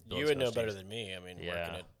was. Like, you would know better than me. I mean, working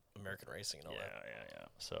at American Racing and all that. Yeah.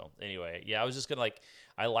 So anyway, I was just gonna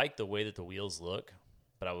I like the way that the wheels look,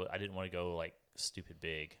 but I didn't want to go like stupid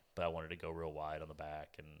big, but I wanted to go real wide on the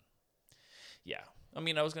back. And yeah, I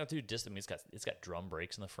mean, I was gonna do disc. I mean, it's got drum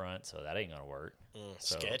brakes in the front, so that ain't gonna work.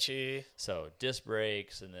 Sketchy. So disc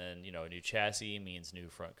brakes, and then a new chassis means new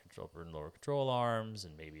front control and lower control arms,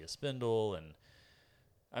 and maybe a spindle. And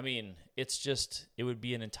I mean, it would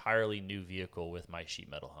be an entirely new vehicle with my sheet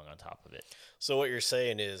metal hung on top of it. So what you're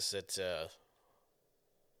saying is that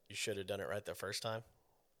you should have done it right the first time?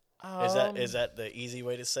 Um, Is that the easy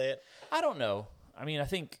way to say it? I don't know. I mean, I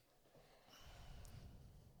think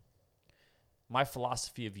my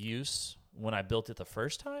philosophy of use when I built it the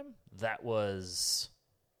first time,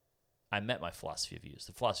 I met my philosophy of use.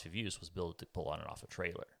 The philosophy of use was built to pull on and off a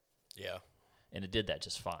trailer. Yeah. And it did that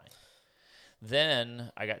just fine.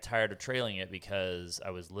 Then I got tired of trailing it because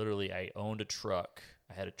I owned a truck.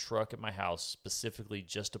 I had a truck at my house specifically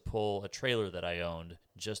just to pull a trailer that I owned,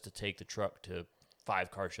 just to take the truck to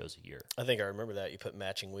 5 car shows a year. I think I remember that. You put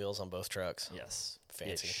matching wheels on both trucks. Yes.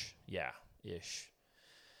 Fancy. Ish. Yeah, ish.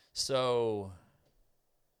 So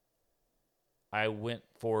I went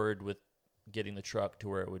forward with getting the truck to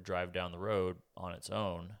where it would drive down the road on its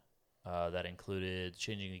own. That included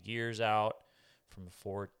changing the gears out from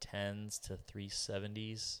 410s to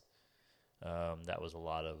 370s. That was a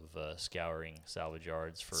lot of scouring salvage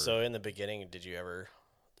yards for. So in the beginning, did you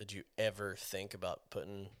ever think about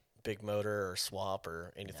putting big motor or swap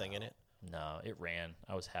or anything in it? No, it ran.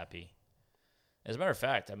 I was happy. As a matter of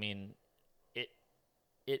fact, I mean,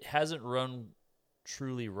 it hasn't run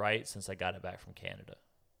truly right since I got it back from Canada.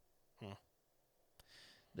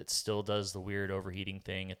 That still does the weird overheating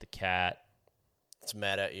thing at the Cat. It's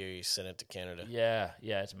mad at you. You sent it to Canada. Yeah,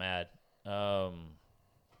 it's mad.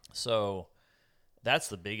 So that's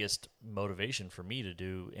the biggest motivation for me to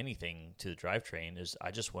do anything to the drivetrain is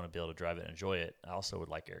I just want to be able to drive it and enjoy it. I also would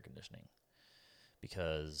like air conditioning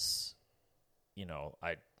because,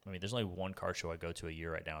 I mean, there's only one car show I go to a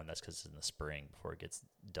year right now, and that's because it's in the spring before it gets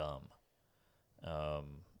dumb.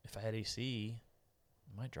 If I had AC,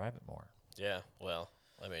 I might drive it more. Yeah, well,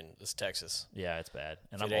 I mean, it's Texas. Yeah, it's bad.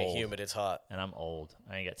 And if it ain't humid, it's hot. And I'm old.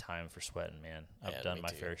 I ain't got time for sweating, man. I've done my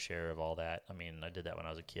fair share of all that. I mean, I did that when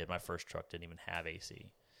I was a kid. My first truck didn't even have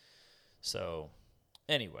AC. So,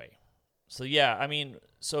 anyway. So, yeah, I mean,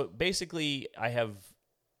 so basically I have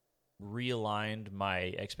realigned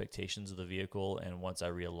my expectations of the vehicle, and once I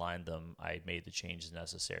realigned them, I made the changes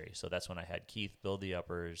necessary. So that's when I had Keith build the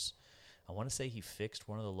uppers. I want to say he fixed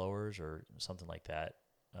one of the lowers or something like that.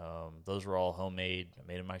 Those were all homemade. I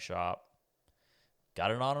made in my shop.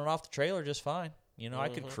 Got it on and off the trailer just fine. I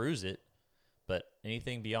could cruise it, but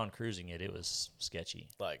anything beyond cruising it was sketchy.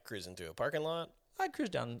 Like cruising through a parking lot? I'd cruise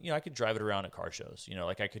down. I could drive it around at car shows.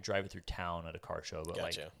 Like I could drive it through town at a car show, but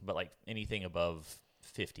Gotcha. like anything above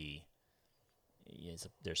 50,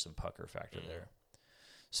 there's some pucker factor there.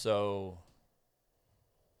 So,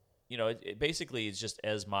 it basically is just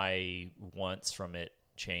as my wants from it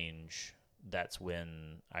change. That's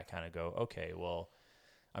when I kind of go, okay, well,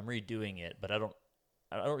 I'm redoing it, but I don't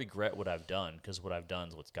regret what I've done because what I've done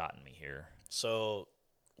is what's gotten me here. So,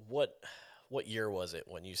 what year was it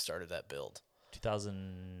when you started that build?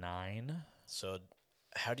 2009. So,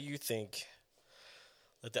 how do you think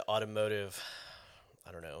that the automotive,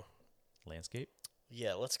 I don't know, landscape?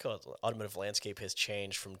 Yeah, let's call it automotive landscape has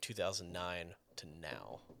changed from 2009 to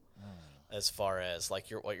now. As far as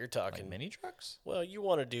what you're talking, like mini trucks. Well, you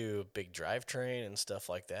want to do big drivetrain and stuff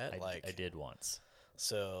like that. I did once.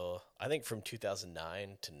 So I think from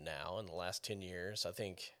 2009 to now, in the last 10 years, I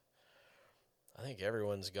think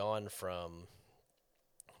everyone's gone from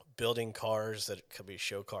building cars that could be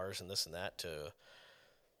show cars and this and that to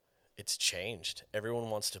it's changed. Everyone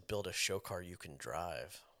wants to build a show car you can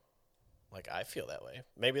drive. Like I feel that way.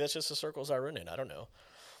 Maybe that's just the circles I run in. I don't know.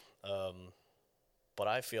 But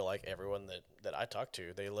I feel like everyone that I talk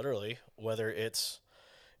to, they literally, whether it's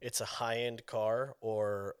a high-end car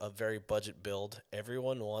or a very budget build,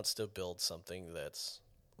 everyone wants to build something that's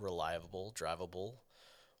reliable, drivable,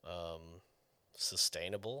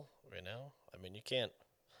 sustainable, I mean, you can't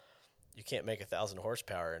make 1,000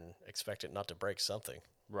 horsepower and expect it not to break something.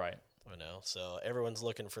 Right. So everyone's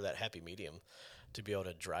looking for that happy medium to be able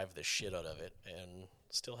to drive the shit out of it and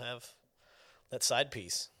still have that side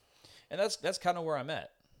piece. And that's kind of where I'm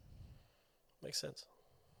at. Makes sense.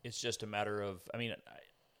 It's just a matter of, I mean,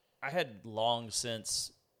 I had long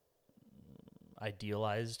since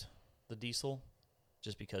idealized the diesel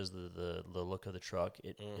just because the look of the truck.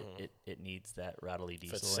 It needs that rattly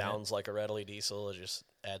diesel. If it sounds like a rattly diesel, it just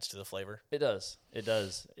adds to the flavor. It does.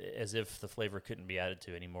 As if the flavor couldn't be added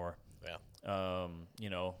to anymore. Yeah.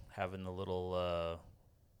 Having the little,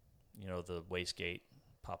 the wastegate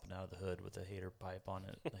popping out of the hood with a hater pipe on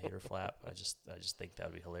it, the hater flap. I just think that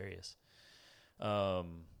would be hilarious.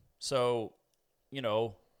 So,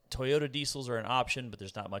 Toyota diesels are an option, but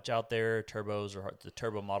there's not much out there. The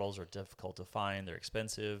turbo models are difficult to find. They're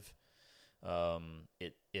expensive.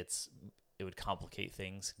 It would complicate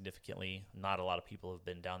things significantly. Not a lot of people have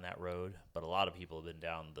been down that road, but a lot of people have been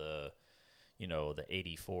down the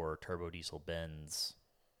 84 turbo diesel Benz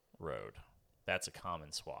road. That's a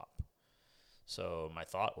common swap. So my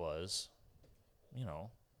thought was, you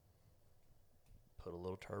know, put a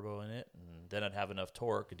little turbo in it, and then I'd have enough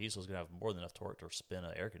torque. A diesel's going to have more than enough torque to spin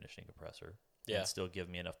an air conditioning compressor and still give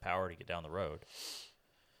me enough power to get down the road.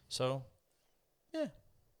 So, yeah,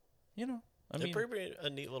 you know, I mean, pretty a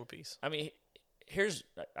neat little piece. I mean,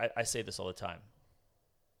 I say this all the time.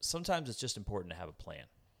 Sometimes it's just important to have a plan.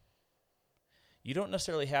 You don't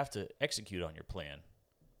necessarily have to execute on your plan,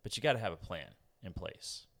 but you got to have a plan in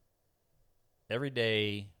place. Every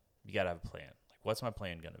day, you got to have a plan. Like, what's my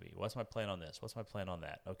plan going to be? What's my plan on this? What's my plan on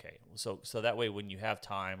that? Okay, so that way when you have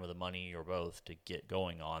time or the money or both to get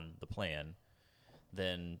going on the plan,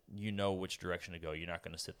 then you know which direction to go. You're not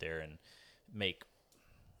going to sit there and make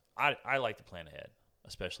 – I like to plan ahead,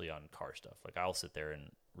 especially on car stuff. Like, I'll sit there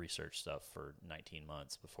and research stuff for 19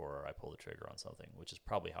 months before I pull the trigger on something, which is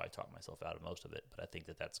probably how I talk myself out of most of it. But I think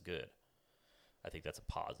that that's good. I think that's a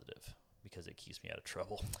positive because it keeps me out of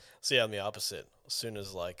trouble. See, I'm the opposite. As soon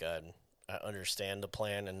as like I understand the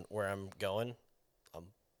plan and where I'm going, I'm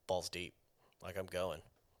balls deep. Like, I'm going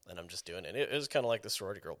and I'm just doing it. It was kind of like the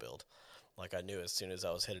sorority girl build. Like, I knew as soon as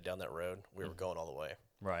I was headed down that road, we were going all the way.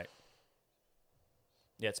 Right.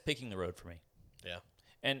 Yeah, it's picking the road for me. Yeah.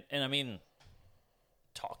 And I mean,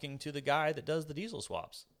 talking to the guy that does the diesel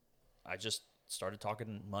swaps, I just started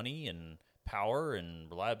talking money and power and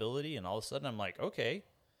reliability, and all of a sudden I'm like, okay,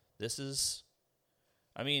 this is,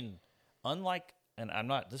 I mean, unlike, and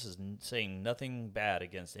this is saying nothing bad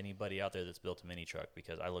against anybody out there that's built a mini truck,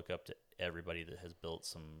 because I look up to everybody that has built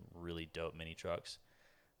some really dope mini trucks.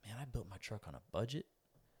 Man, I built my truck on a budget,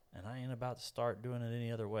 and I ain't about to start doing it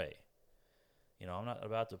any other way. You know, I'm not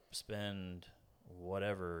about to spend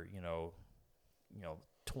whatever, you know,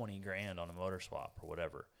 $20,000 on a motor swap or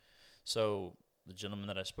whatever. So the gentleman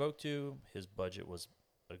that I spoke to, his budget was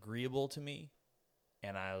agreeable to me,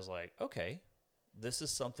 and I was like, okay, this is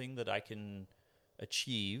something that I can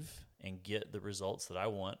achieve and get the results that I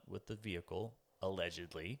want with the vehicle,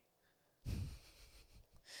 allegedly.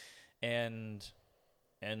 and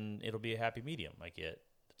it'll be a happy medium. I get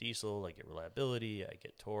the diesel, I get reliability, I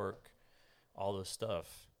get torque, all this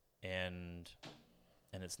stuff, and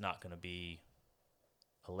it's not going to be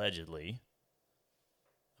allegedly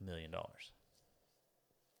 $1 million.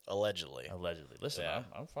 Allegedly. Listen, Yeah.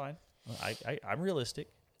 I'm fine. I'm realistic,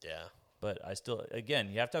 Yeah. but I still, again,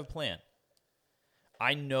 you have to have a plan.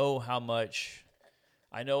 I know how much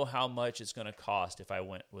it's going to cost if I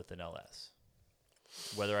went with an LS.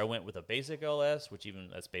 Whether I went with a basic LS, which even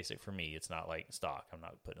that's basic for me, it's not like stock. I'm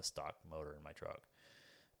not putting a stock motor in my truck.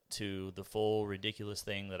 To the full ridiculous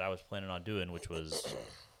thing that I was planning on doing, which was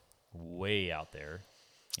way out there.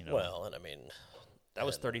 You know, Well, and I mean, that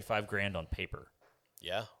was $35,000 on paper.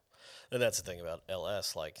 yeah. And that's the thing about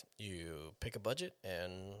LS. Like, you pick a budget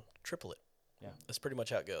and triple it. Yeah. That's pretty much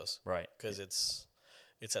how it goes. Right. Because it's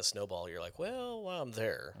that snowball. You're like, well, while I'm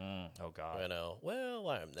there, Oh, God. you know, well,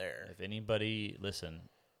 while I'm there. If anybody, listen,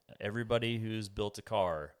 everybody who's built a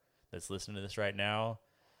car that's listening to this right now,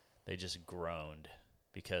 they just groaned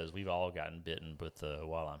because we've all gotten bitten with the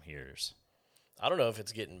while I'm here's. I don't know if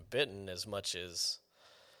it's getting bitten as much as,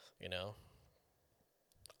 you know,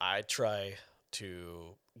 I try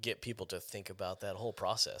to get people to think about that whole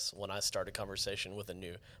process. When I start a conversation with a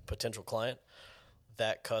new potential client,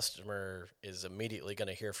 that customer is immediately going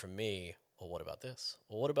to hear from me, well, what about this?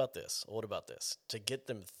 Well, what about this? Well, what about this? To get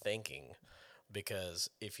them thinking, because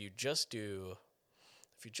if you just do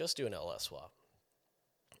an LS swap,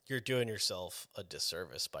 you're doing yourself a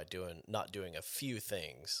disservice by not doing a few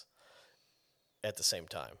things at the same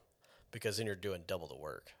time, because then you're doing double the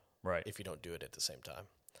work. Right. If you don't do it at the same time.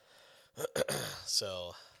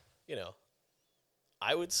 So, you know,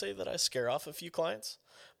 I would say that I scare off a few clients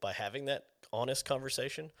by having that honest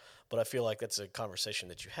conversation, but I feel like that's a conversation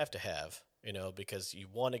that you have to have, you know, because you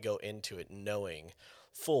want to go into it knowing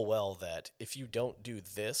full well that if you don't do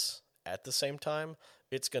this at the same time,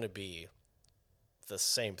 it's going to be the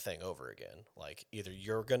same thing over again. Like, either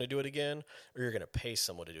you're going to do it again or you're going to pay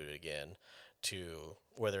someone to do it again, to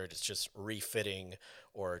whether it's just refitting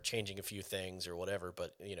or changing a few things or whatever.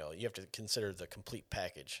 But, you know, you have to consider the complete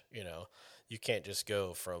package. You know, you can't just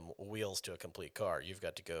go from wheels to a complete car. You've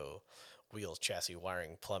got to go wheels, chassis,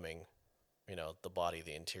 wiring, plumbing, you know, the body,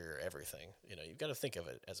 the interior, everything. You know, you've got to think of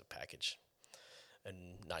it as a package. And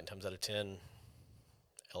 9 times out of 10,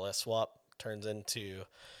 LS swap turns into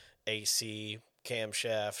AC,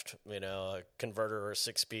 camshaft, you know, a converter or a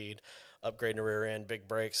 6-speed, upgrading the rear end, big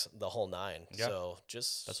brakes, the whole 9. Yeah. So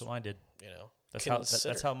just, That's what mine did. you know,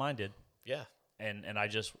 That's how mine did. Yeah. And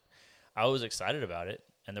I was excited about it,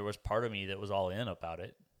 and there was part of me that was all in about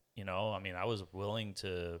it. You know, I mean, I was willing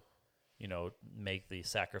to make the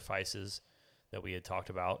sacrifices that we had talked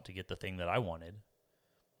about to get the thing that I wanted.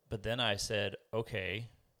 But then I said, okay,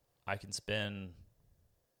 I can spend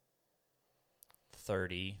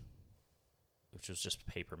 30, which was just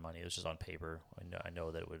paper money. It was just on paper. I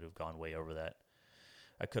know that it would have gone way over that.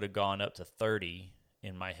 I could have gone up to 30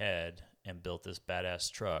 in my head and built this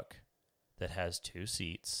badass truck that has 2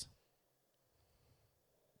 seats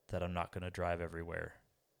that I'm not going to drive everywhere.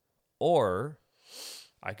 Or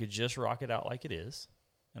I could just rock it out like it is,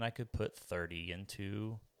 and I could put 30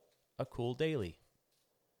 into a cool daily.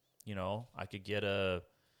 I could get a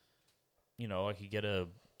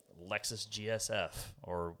Lexus GSF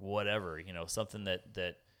or whatever, something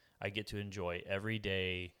that I get to enjoy every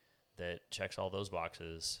day that checks all those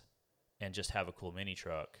boxes, and just have a cool mini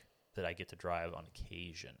truck that I get to drive on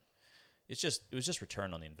occasion. It was just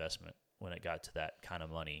return on the investment when it got to that kind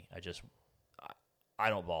of money. I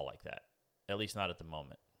don't ball like that, at least not at the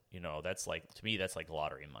moment. That's to me, that's like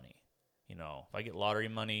lottery money. If I get lottery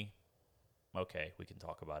money, okay, we can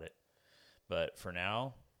talk about it. But for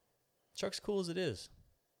now, truck's cool as it is.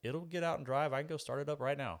 It'll get out and drive. I can go start it up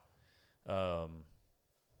right now. It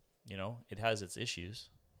has its issues,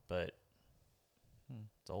 but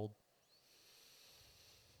it's old.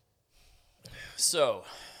 So,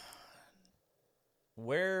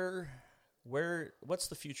 what's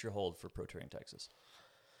the future hold for Pro Touring Texas?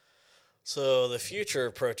 So the future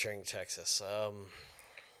of Pro Touring Texas, I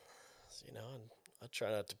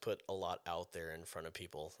try not to put a lot out there in front of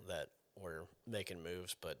people that we're making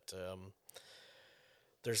moves, but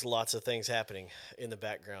there's lots of things happening in the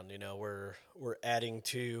background. We're adding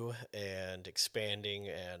to and expanding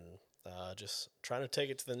and just trying to take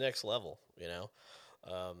it to the next level.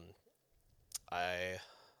 I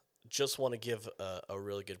just want to give a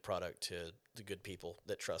really good product to the good people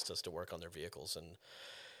that trust us to work on their vehicles, and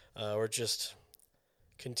we're just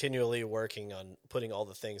continually working on putting all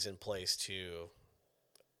the things in place to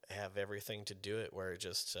have everything to do it, where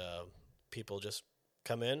just people just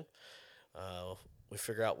come in, we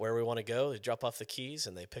figure out where we want to go, they drop off the keys,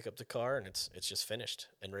 and they pick up the car, and it's just finished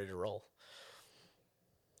and ready to roll.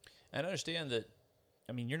 And I understand that,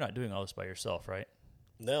 you're not doing all this by yourself, right?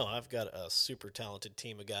 No, I've got a super talented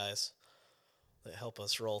team of guys that help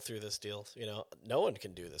us roll through this deal. No one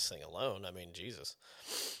can do this thing alone. Jesus.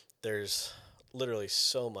 There's literally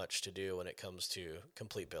so much to do when it comes to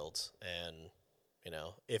complete builds. And,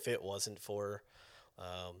 if it wasn't for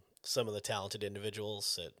some of the talented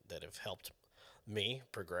individuals that have helped me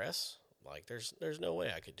progress, there's no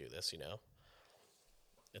way I could do this,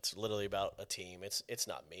 It's literally about a team. It's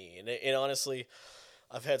not me. And honestly,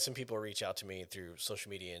 I've had some people reach out to me through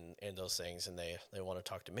social media and those things, and they want to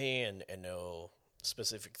talk to me and know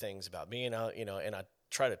specific things about me. And I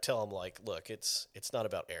try to tell them, look, it's not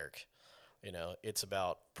about Eric. It's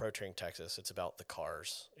about Pro Touring Texas. It's about the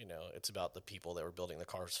cars. It's about the people that we're building the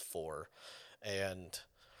cars for. And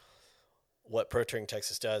what Pro Touring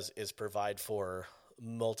Texas does is provide for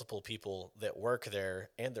multiple people that work there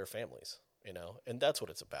and their families. And that's what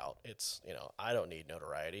it's about. It's, I don't need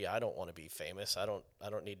notoriety. I don't want to be famous. I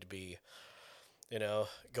don't need to be,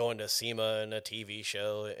 going to SEMA and a TV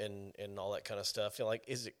show and all that kind of stuff.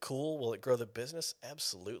 Is it cool? Will it grow the business?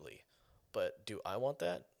 Absolutely. But do I want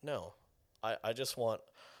that? No. I just want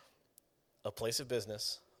a place of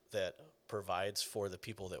business that provides for the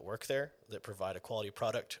people that work there, that provide a quality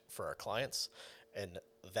product for our clients, and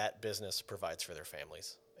that business provides for their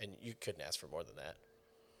families. And you couldn't ask for more than that.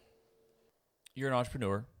 You're an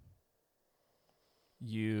entrepreneur.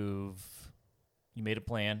 You made a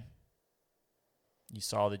plan. You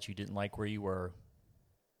saw that you didn't like where you were,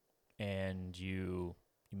 and you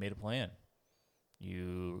made a plan.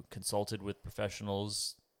 You consulted with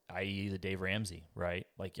professionals, i.e. the Dave Ramsey, right?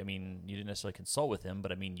 You didn't necessarily consult with him,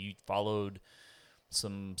 but you followed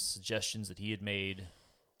some suggestions that he had made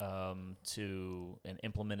and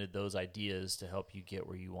implemented those ideas to help you get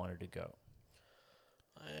where you wanted to go.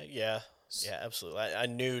 Yeah, absolutely. I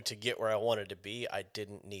knew to get where I wanted to be, I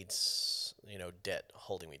didn't need, debt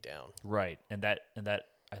holding me down. Right, and that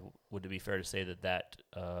would it be fair to say that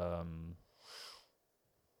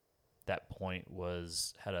that point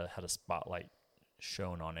had a spotlight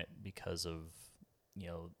shown on it because of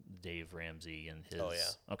Dave Ramsey and his. Oh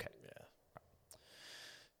yeah. Okay. Yeah.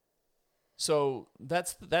 So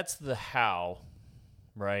that's the how,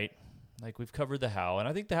 right? We've covered the how, and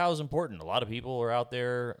I think the how is important. A lot of people are out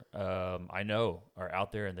there, I know, are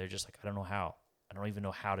out there, and they're just I don't know how. I don't even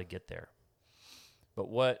know how to get there. But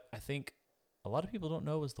what I think a lot of people don't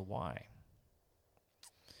know is the why.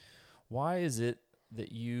 Why is it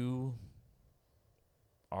that you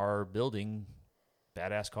are building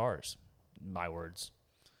badass cars? In my words.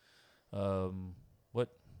 What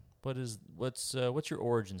what's your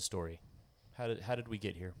origin story? How did we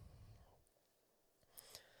get here?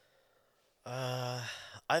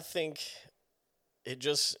 I think it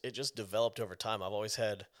just developed over time. I've always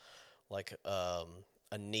had like a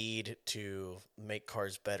need to make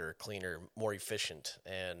cars better, cleaner, more efficient,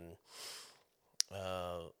 and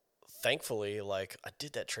uh, thankfully, like I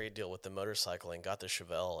did that trade deal with the motorcycle and got the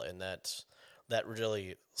Chevelle, and that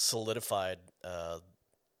really solidified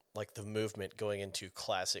like the movement going into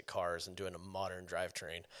classic cars and doing a modern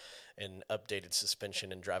drivetrain and updated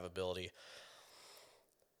suspension and drivability.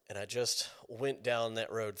 And I just went down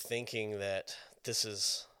that road thinking that this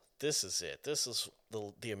is it. This is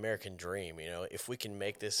the American dream. You know, if we can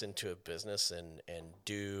make this into a business and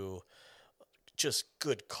do just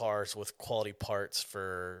good cars with quality parts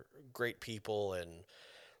for great people and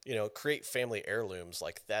create family heirlooms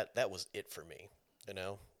like that was it for me. You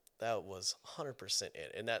know, that was 100%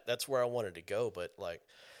 it, and that's where I wanted to go. But like,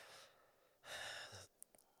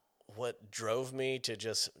 what drove me to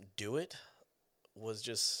just do it was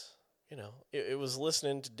just it was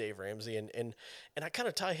listening to Dave Ramsey, and I kind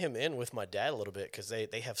of tie him in with my dad a little bit because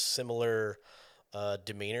they have similar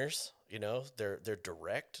demeanors. They're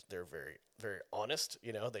direct, they're very very honest.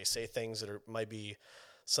 They say things that might be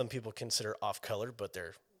some people consider off color, but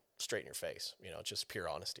they're straight in your face. Just pure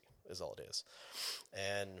honesty is all it is.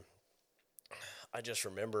 And I just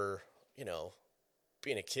remember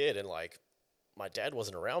being a kid and like my dad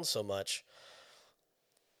wasn't around so much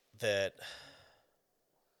that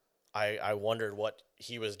I wondered what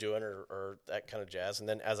he was doing or that kind of jazz. And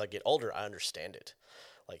then as I get older, I understand it.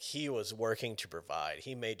 Like he was working to provide.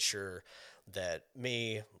 He made sure that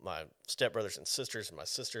me, my stepbrothers and sisters, and my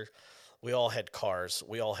sister, we all had cars.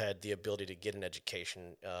 We all had the ability to get an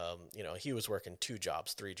education. He was working 2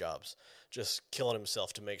 jobs, 3 jobs, just killing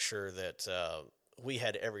himself to make sure that we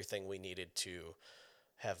had everything we needed to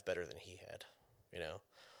have better than he had.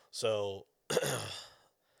 So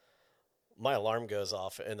my alarm goes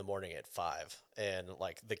off in the morning at 5, and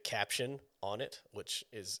like the caption on it, which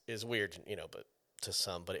is weird, but to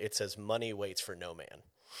some, but it says "Money waits for no man,"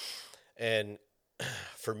 and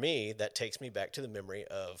for me, that takes me back to the memory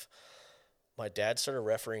of my dad started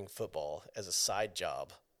refereeing football as a side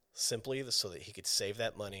job, simply so that he could save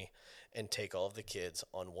that money and take all of the kids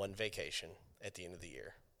on one vacation at the end of the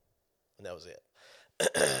year, and that was it.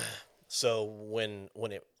 So when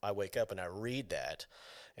I wake up and I read that,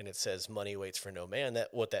 and it says money waits for no man,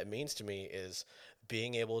 what that means to me is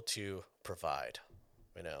being able to provide,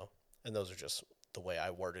 and those are just the way I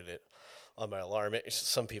worded it on my alarm.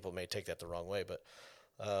 Some people may take that the wrong way, but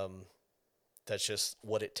that's just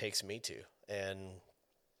what it takes me to. And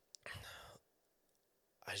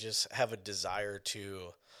I just have a desire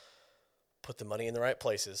to put the money in the right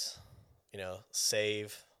places,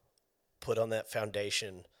 save, put on that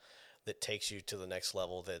foundation that takes you to the next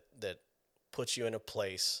level, that puts you in a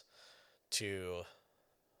place to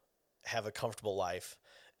have a comfortable life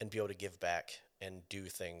and be able to give back and do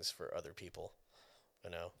things for other people.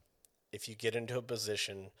 If you get into a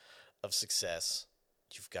position of success,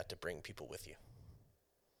 you've got to bring people with you.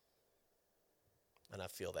 And I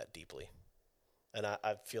feel that deeply. And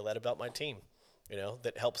I feel that about my team,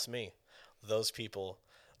 that helps me. Those people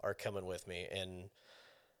are coming with me, and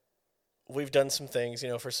we've done some things,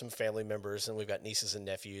 for some family members, and we've got nieces and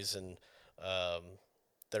nephews, and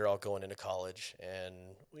they're all going into college, and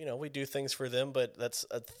we do things for them, but that's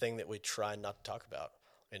a thing that we try not to talk about,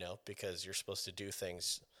 because you're supposed to do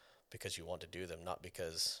things because you want to do them, not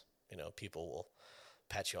because people will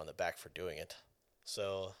pat you on the back for doing it.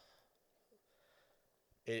 So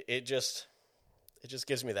it just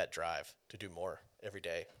gives me that drive to do more every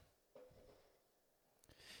day.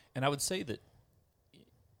 And I would say that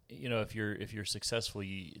if you're successful,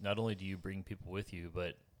 not only do you bring people with you,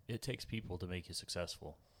 but it takes people to make you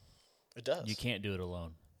successful. It does. You can't do it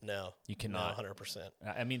alone. No, you cannot. No, 100%.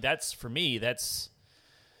 I mean, that's for me. That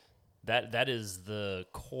is the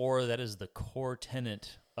core. That is the core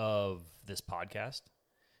tenet of this podcast.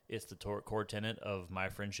 It's the core tenet of my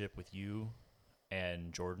friendship with you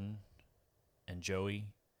and Jordan and Joey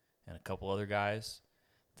and a couple other guys.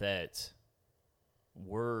 That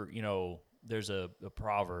we're, there's a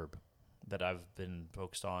proverb that I've been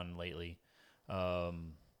focused on lately.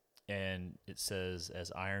 And it says,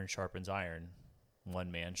 as iron sharpens iron,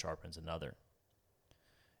 one man sharpens another.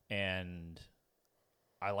 And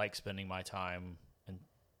I like spending my time and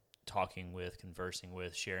talking with, conversing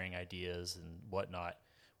with, sharing ideas and whatnot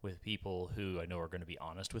with people who I know are going to be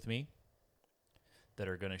honest with me, that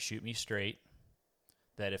are going to shoot me straight,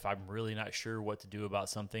 that if I'm really not sure what to do about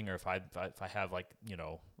something, or if I have like,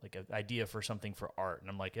 like an idea for something for art, and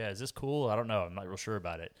I'm like, yeah, is this cool? I don't know. I'm not real sure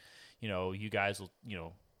about it. You guys will,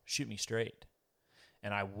 shoot me straight.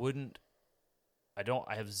 And I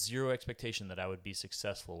have zero expectation that I would be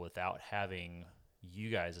successful without having you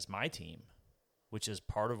guys as my team, which is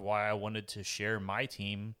part of why I wanted to share my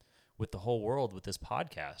team with the whole world with this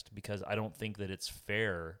podcast, because I don't think that it's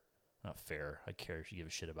fair. Not fair. I care if you give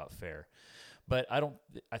a shit about fair. But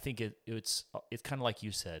I think it's kind of like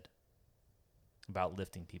you said about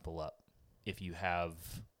lifting people up if you have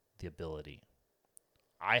the ability.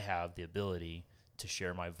 I have the ability to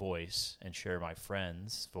share my voice and share my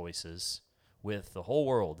friends' voices with the whole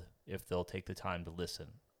world if they'll take the time to listen.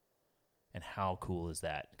 And how cool is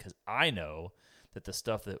that? Because I know that the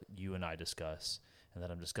stuff that you and I discuss, and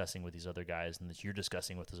that I'm discussing with these other guys, and that you're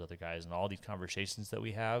discussing with those other guys, and all these conversations that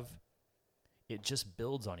we have, it just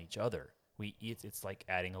builds on each other. It's like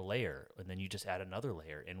adding a layer, and then you just add another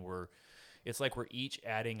layer, and it's like we're each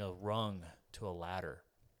adding a rung to a ladder,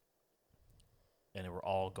 and we're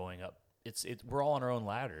all going up. We're all on our own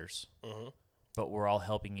ladders, but we're all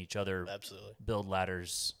helping each other build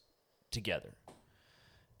ladders together.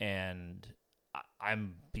 And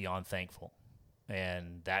I'm beyond thankful.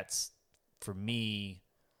 And that's, for me,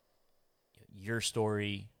 your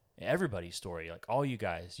story, everybody's story, like all you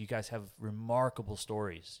guys have remarkable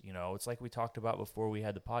stories. It's like we talked about before we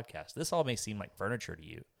had the podcast. This all may seem like furniture to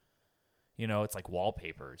you. It's like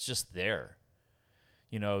wallpaper. It's just there.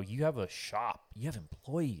 You have a shop. You have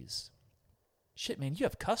employees. Shit, man, you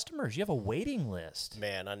have customers. You have a waiting list.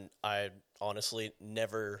 Man, I honestly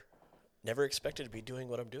never expected to be doing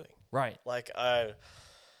what I'm doing. Right. Like, I'm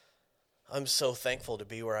so thankful to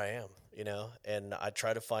be where I am, and I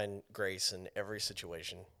try to find grace in every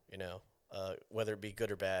situation, whether it be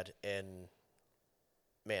good or bad. And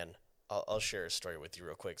man, I'll share a story with you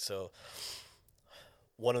real quick. So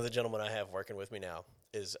one of the gentlemen I have working with me now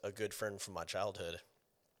is a good friend from my childhood.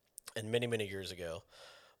 And many, many years ago,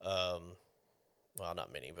 well,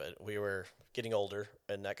 not many, but we were getting older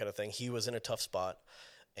and that kind of thing. He was in a tough spot,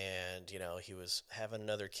 and, he was having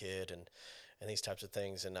another kid and these types of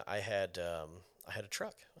things. And I had a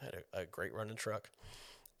truck. I had a great running truck,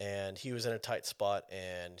 and he was in a tight spot,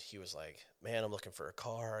 and he was like, man, I'm looking for a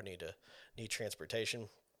car. I need transportation.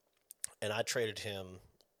 And I traded him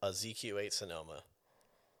a ZQ8 Sonoma,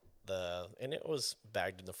 and it was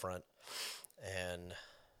bagged in the front, and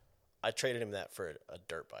I traded him that for a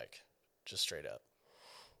dirt bike, just straight up,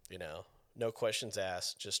 no questions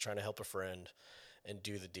asked, just trying to help a friend and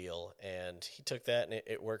do the deal. And he took that, and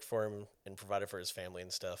it worked for him and provided for his family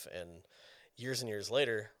and stuff. And years and years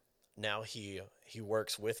later, now he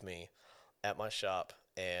works with me at my shop,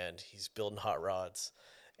 and he's building hot rods,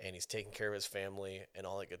 and he's taking care of his family and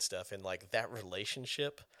all that good stuff. And like that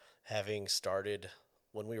relationship, having started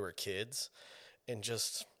when we were kids, and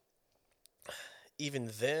just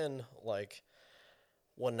even then, like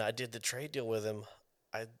when I did the trade deal with him,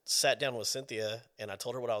 I sat down with Cynthia and I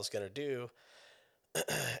told her what I was going to do.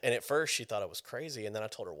 And at first she thought it was crazy. And then I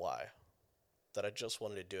told her why, that I just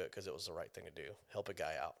wanted to do it because it was the right thing to do, help a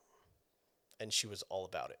guy out. And she was all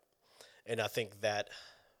about it. And I think that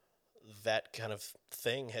kind of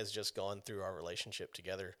thing has just gone through our relationship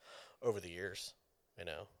together over the years. You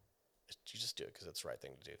just do it because it's the right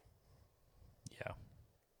thing to do.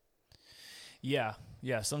 Yeah.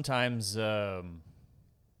 Sometimes,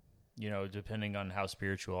 depending on how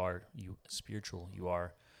spiritual you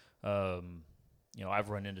are, I've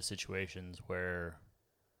run into situations where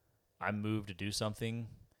I'm moved to do something,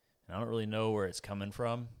 and I don't really know where it's coming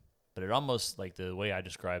from, but it almost, like, the way I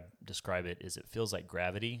describe it is it feels like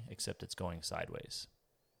gravity, except it's going sideways.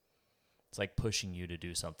 It's like pushing you to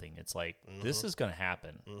do something. It's like, this is going to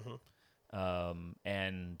happen.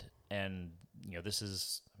 And this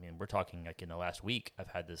is, we're talking like in the last week, I've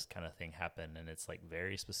had this kind of thing happen, and it's like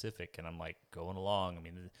very specific, and I'm like going along.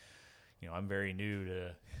 I'm very new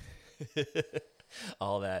to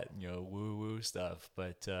all that, woo-woo stuff,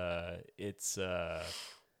 but it's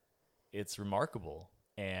remarkable.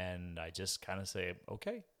 And I just kind of say,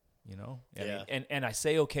 okay, and I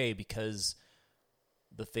say okay because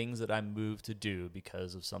the things that I'm moved to do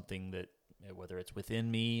because of something that, whether it's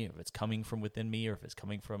within me, if it's coming from within me, or if it's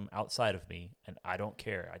coming from outside of me, and I don't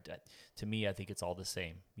care. To me, I think it's all the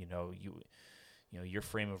same. Your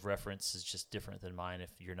frame of reference is just different than mine if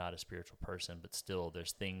you're not a spiritual person, but still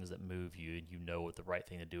there's things that move you, and you know what the right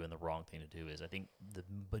thing to do and the wrong thing to do is. I think the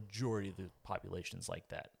majority of the population is like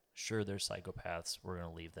that. Sure, there's psychopaths. We're going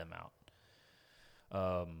to leave them out.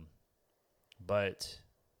 But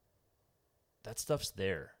that stuff's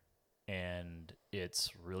there, and it's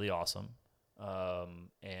really awesome.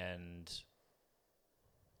 and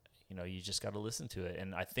you just got to listen to it.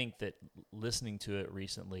 And I think that listening to it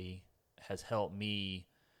recently has helped me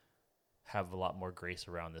have a lot more grace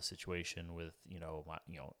around this situation with,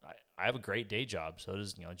 I have a great day job. So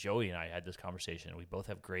does, Joey and I had this conversation. We both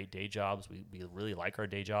have great day jobs. We really like our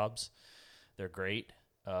day jobs. They're great.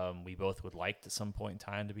 We both would like at some point in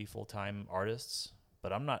time to be full-time artists,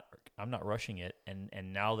 but I'm not rushing it.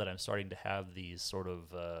 And now that I'm starting to have these sort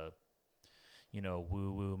of,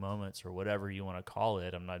 woo-woo moments or whatever you want to call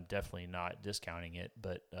it, I'm definitely not discounting it,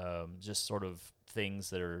 but just sort of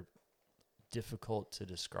things that are difficult to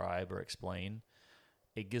describe or explain,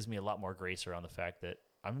 it gives me a lot more grace around the fact that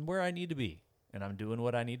I'm where I need to be and I'm doing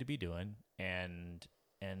what I need to be doing, and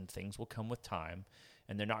things will come with time,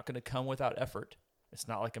 and they're not going to come without effort. It's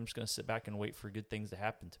not like I'm just going to sit back and wait for good things to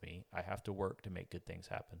happen to me. I have to work to make good things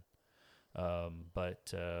happen.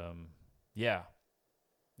 Yeah.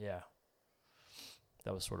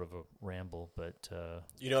 That was sort of a ramble, but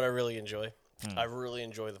you know what I really enjoy? I really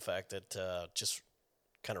enjoy the fact that just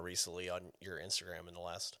kind of recently on your Instagram in the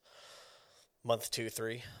last month, 2,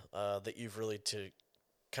 3, that you've really to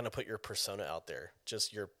kind of put your persona out there,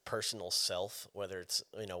 just your personal self, whether it's,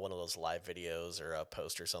 one of those live videos or a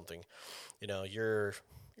post or something. You're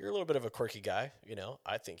a little bit of a quirky guy.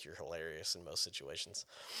 I think you're hilarious in most situations.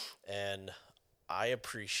 And I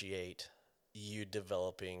appreciate you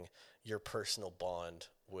developing your personal bond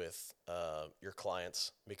with your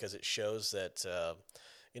clients, because it shows that,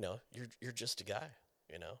 you're just a guy.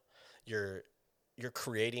 You're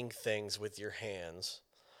creating things with your hands,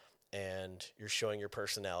 and you're showing your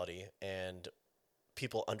personality, and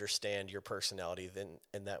people understand your personality,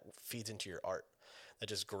 and that feeds into your art. That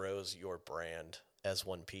just grows your brand as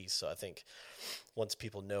one piece. So I think once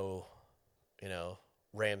people know,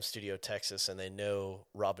 Ram Studio Texas, and they know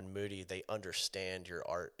Robin Moody, they understand your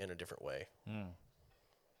art in a different way.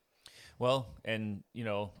 Well, and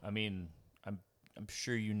I'm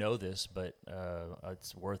sure this, but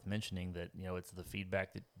it's worth mentioning that it's the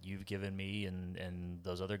feedback that you've given me and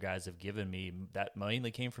those other guys have given me that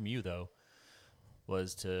mainly came from you, though,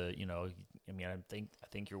 was to I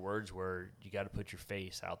think your words were, you got to put your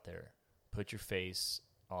face out there, put your face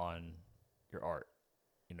on your art,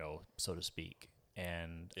 so to speak.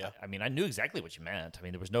 And yeah. I knew exactly what you meant.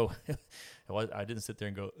 There was no, I didn't sit there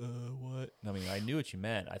and go, what? I knew what you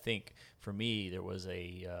meant. I think for me, there was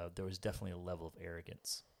definitely a level of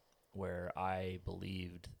arrogance where I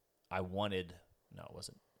wanted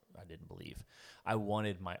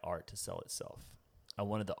my art to sell itself. I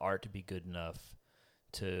wanted the art to be good enough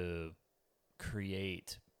to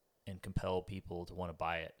create and compel people to want to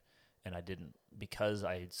buy it. And I didn't, because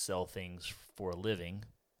I sell things for a living,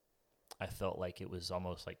 I felt like it was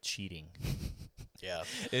almost like cheating. Yeah.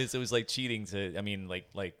 It was like cheating to,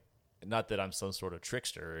 like not that I'm some sort of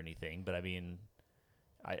trickster or anything, but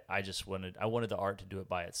I just wanted the art to do it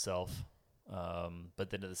by itself. But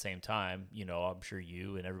then at the same time, I'm sure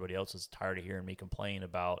you and everybody else is tired of hearing me complain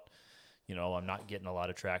about, I'm not getting a lot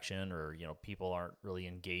of traction, or, people aren't really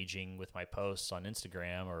engaging with my posts on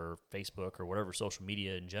Instagram or Facebook or whatever social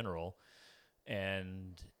media in general.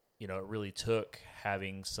 And it really took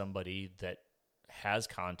having somebody that has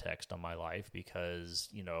context on my life, because,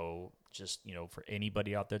 for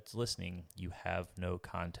anybody out there that's listening, you have no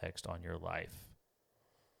context on your life.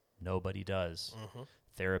 Nobody does. Mm-hmm.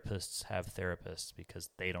 Therapists have therapists because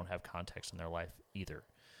they don't have context in their life either.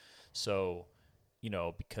 So,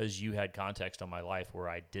 because you had context on my life where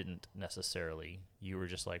I didn't necessarily, you were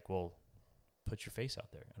just like, well, put your face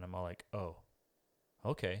out there. And I'm all like, oh,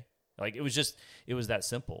 okay. Like, it was that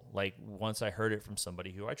simple. Like, once I heard it from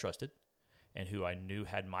somebody who I trusted and who I knew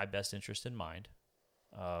had my best interest in mind.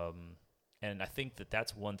 And I think that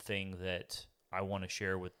that's one thing that I want to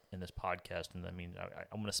share in this podcast. And I'm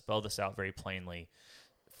going to spell this out very plainly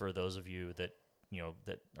for those of you that,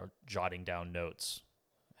 that are jotting down notes,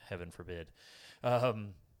 heaven forbid.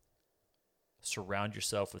 Surround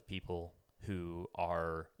yourself with people who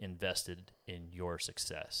are invested in your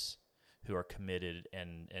success, who are committed,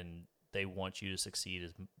 and they want you to succeed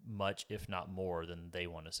as much, if not more, than they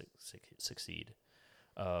want to succeed.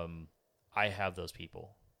 I have those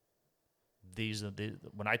people.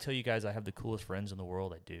 When I tell you guys I have the coolest friends in the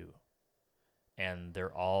world, I do. And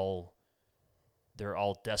they're all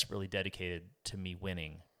desperately dedicated to me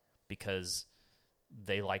winning, because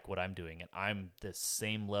they like what I'm doing, and I'm the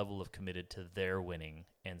same level of committed to their winning.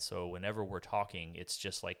 And so whenever we're talking, it's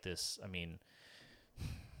just like this.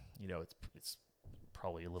 It's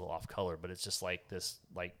probably a little off color, but it's just like this,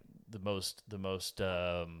 like the most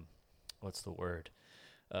what's the word?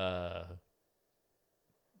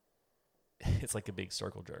 it's like a big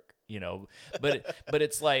circle jerk, you know. But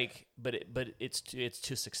it's like it's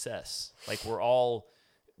to success. Like we're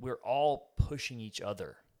all pushing each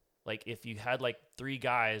other. Like if you had like 3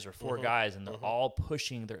 guys or 4 guys and they're all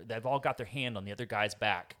pushing they've all got their hand on the other guy's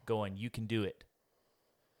back going, you can do it.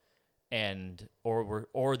 And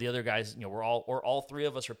or the other guys, you know, all 3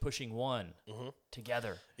 of us are pushing one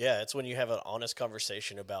together. Yeah, it's when you have an honest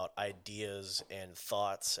conversation about ideas and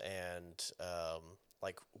thoughts and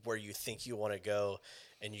like where you think you want to go,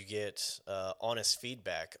 and you get honest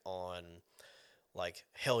feedback on like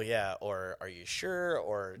hell yeah, or are you sure,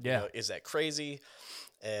 or you know, is that crazy?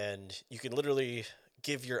 And you can literally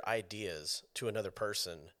give your ideas to another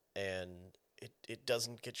person, and it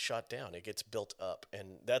doesn't get shot down. It gets built up,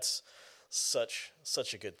 and that's such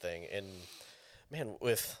a good thing. And man,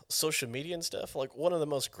 with social media and stuff, like one of the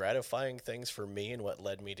most gratifying things for me and what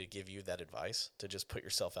led me to give you that advice to just put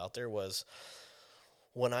yourself out there was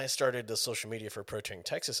when I started the social media for Pro Touring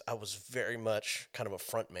Texas. I was very much kind of a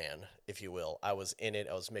front man, if you will. I was in it.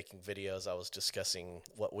 I was making videos. I was discussing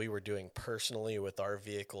what we were doing personally with our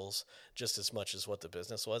vehicles just as much as what the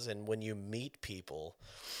business was. And when you meet people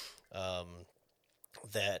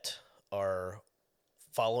that are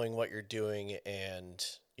following what you're doing, and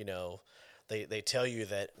you know, they tell you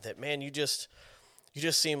that man, you just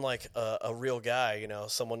seem like a real guy, you know,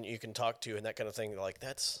 someone you can talk to and that kind of thing. Like,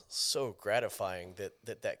 that's so gratifying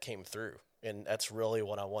that came through. And that's really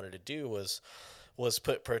what I wanted to do was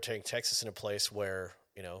put Pro Touring Texas in a place where,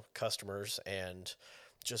 you know, customers and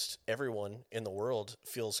just everyone in the world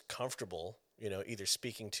feels comfortable, you know, either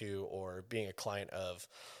speaking to or being a client of,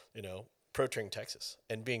 you know, Pro Touring Texas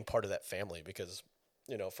and being part of that family. Because,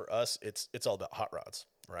 you know, for us, it's all about hot rods,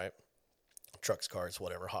 right? Trucks, cars,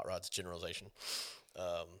 whatever, hot rods, generalization.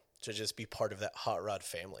 To just be part of that hot rod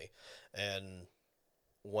family. And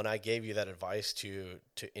when I gave you that advice to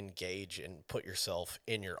engage and put yourself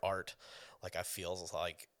in your art, like I feel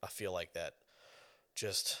like that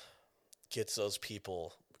just gets those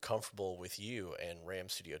people comfortable with you and Ram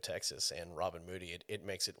Studio Texas and Robin Moody. It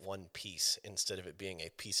makes it one piece instead of it being a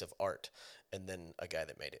piece of art and then a guy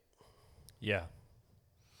that made it. Yeah.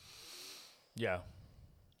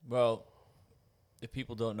 Well, if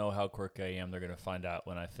people don't know how quirky I am, they're going to find out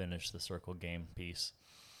when I finish the circle game piece.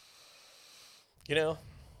 You know,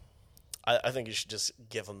 I think you should just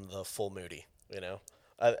give them the full Moody, you know.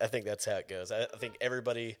 I think that's how it goes. I think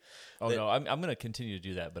everybody... No, I'm going to continue to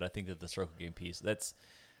do that, but I think that the circle game piece,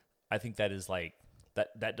 I think that is like,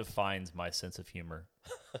 that defines my sense of humor.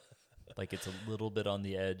 Like, it's a little bit on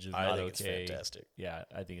the edge of not okay. It's fantastic. Yeah,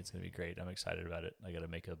 I think it's going to be great. I'm excited about it. I got to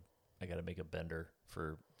make a bender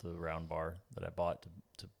for the round bar that I bought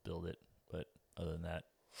to build it. But other than that,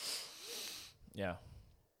 yeah.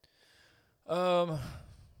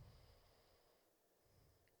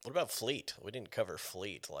 What about fleet? We didn't cover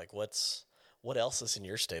fleet. Like, what else is in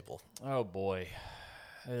your stable? Oh boy.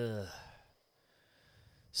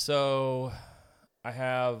 So I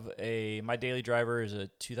have my daily driver is a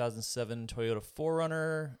 2007 Toyota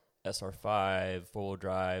 4Runner SR5 4-wheel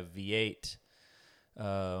drive V8.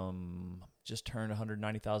 Just turned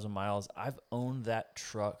 190,000 miles. I've owned that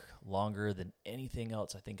truck longer than anything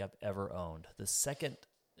else I think I've ever owned.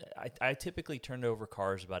 I typically turn over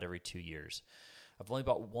cars about every 2 years. I've only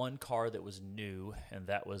bought one car that was new, and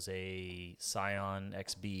that was a Scion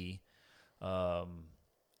XB.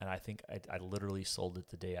 And I think I literally sold it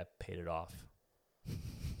the day I paid it off. All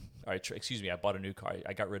right, excuse me. I bought a new car.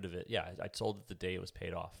 I got rid of it. Yeah, I sold it the day it was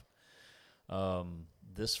paid off.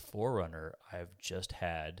 This 4Runner I've just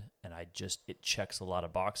had, and it checks a lot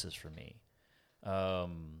of boxes for me.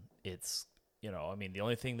 It's, you know, I mean, the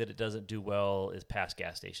only thing that it doesn't do well is pass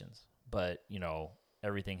gas stations, but you know,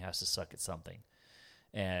 everything has to suck at something.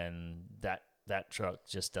 And that truck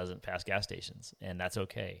just doesn't pass gas stations, and that's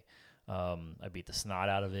okay. I beat the snot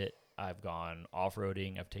out of it. I've gone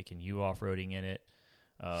off-roading. I've taken you off-roading in it.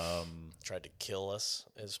 Tried to kill us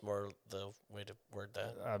is more the way to word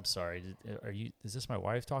that. I'm sorry. Is this my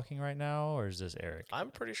wife talking right now, or is this Eric?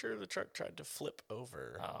 I'm pretty sure the truck tried to flip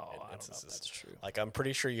over. Oh, I don't know if that's true. Like, I'm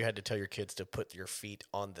pretty sure you had to tell your kids to put your feet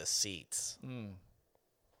on the seats.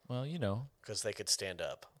 Well, you know. Because they could stand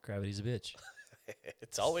up. Gravity's a bitch.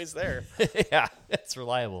 It's always there. Yeah, it's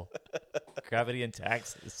reliable. Gravity and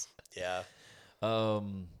taxes. Yeah.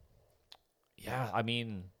 Yeah, I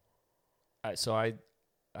mean, I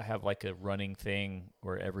have like a running thing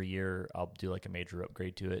where every year I'll do like a major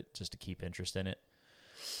upgrade to it just to keep interest in it.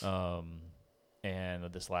 And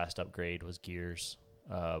this last upgrade was gears,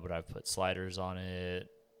 but I've put sliders on it,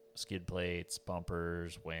 skid plates,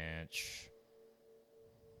 bumpers, winch,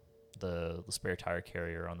 the spare tire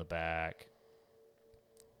carrier on the back,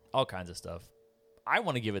 all kinds of stuff. I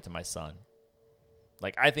want to give it to my son.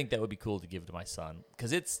 Like, I think that would be cool to give to my son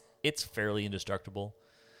because it's fairly indestructible.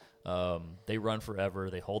 They run forever.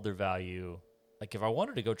 They hold their value. Like, if I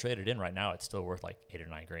wanted to go trade it in right now, it's still worth like $8 or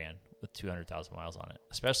 $9 with 200,000 miles on it,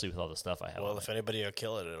 especially with all the stuff I have. Well, if anybody will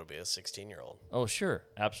kill it, it'll be a 16-year-old. Oh, sure.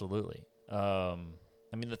 Absolutely. I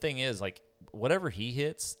mean, the thing is, like, whatever he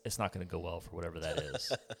hits, it's not going to go well for whatever that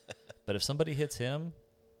is. But if somebody hits him,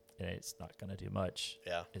 and it's not going to do much.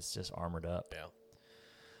 Yeah. It's just armored up.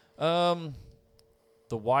 Yeah.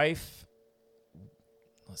 The wife,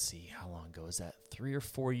 let's see, how long ago is that? 3 or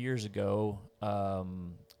 4 years ago,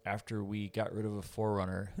 after we got rid of a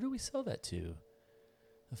 4Runner. Who did we sell that to?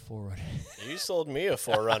 The 4Runner. You sold me a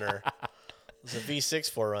 4Runner. It was a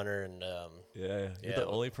V6 4Runner, and you're the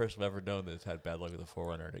only person I've ever known that's had bad luck with a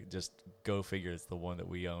 4Runner. Just go figure, it's the one that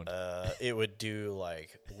we owned. It would do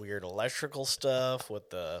like weird electrical stuff with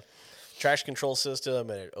the traction control system,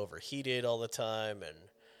 and it overheated all the time, and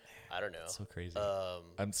I don't know. It's so crazy.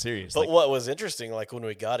 I'm serious. But what was interesting, like when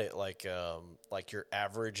we got it, like your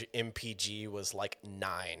average MPG was like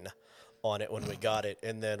 9 on it when we got it,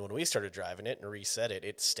 and then when we started driving it and reset it,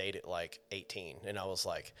 it stayed at like 18, and I was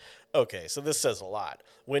like, okay, so this says a lot.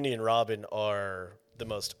 Wendy and Robin are the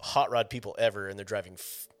most hot rod people ever, and they're driving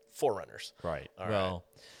 4Runners. Right.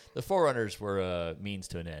 The 4Runners were a means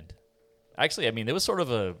to an end. Actually, I mean, it was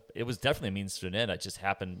definitely a means to an end. It just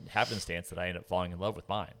happenstance that I ended up falling in love with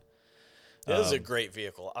mine. It was a great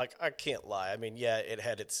vehicle. I can't lie. I mean, yeah, it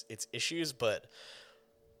had its issues, but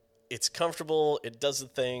it's comfortable. It does the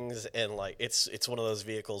things, and like it's one of those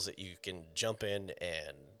vehicles that you can jump in,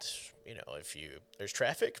 and if there's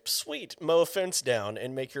traffic, sweet, mow a fence down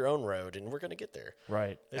and make your own road, and we're gonna get there.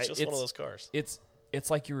 Right. It's just one of those cars. It's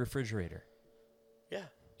like your refrigerator. Yeah.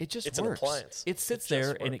 It's works. an appliance. It sits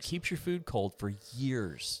there and it keeps your food cold for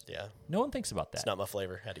years. Yeah. No one thinks about that. It's not my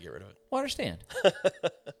flavor. Had to get rid of it. Well, I understand.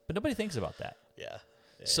 But nobody thinks about that. Yeah.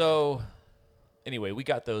 So, anyway, we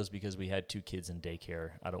got those because we had 2 kids in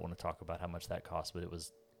daycare. I don't want to talk about how much that cost, but it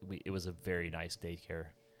was a very nice daycare.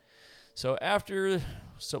 So after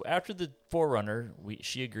the 4Runner,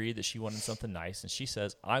 she agreed that she wanted something nice, and she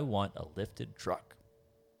says, "I want a lifted truck."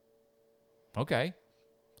 Okay.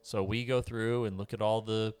 So we go through and look at all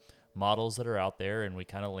the models that are out there, and we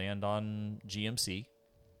kind of land on GMC.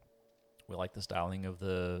 We like the styling of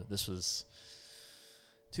this was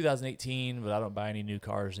 2018, but I don't buy any new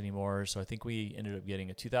cars anymore. So I think we ended up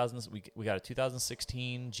getting we got a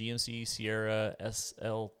 2016 GMC Sierra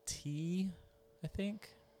SLT, I think.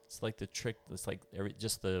 It's like it's like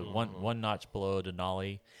one notch below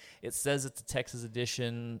Denali. It says it's a Texas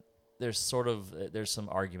edition. There's some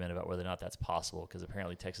argument about whether or not that's possible because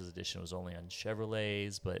apparently Texas edition was only on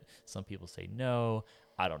Chevrolets, but some people say no.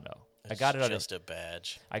 I don't know. It's just a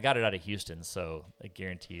badge. I got it out of Houston, so I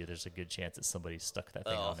guarantee you there's a good chance that somebody stuck that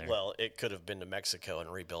thing on there. Well, it could have been to Mexico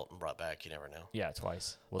and rebuilt and brought back. You never know. Yeah,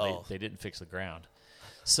 twice. Well, they didn't fix the ground.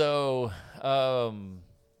 So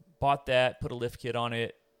bought that, put a lift kit on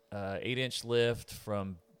it, 8-inch lift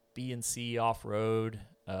from B&C Off-Road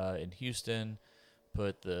in Houston.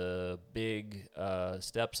 Put the big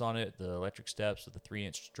steps on it, the electric steps with the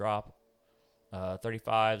 3-inch drop.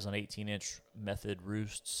 35s on 18-inch method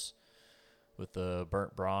roosts with the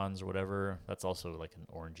burnt bronze or whatever. That's also like an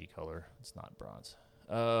orangey color. It's not bronze.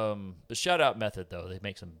 The shout out method, though, they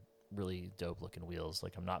make some really dope looking wheels.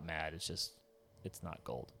 Like, I'm not mad. It's just, it's not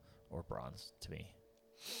gold or bronze to me.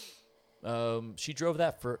 She drove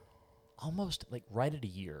that for almost like right at a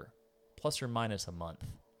year, plus or minus a month.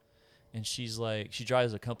 And she's like, she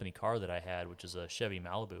drives a company car that I had, which is a Chevy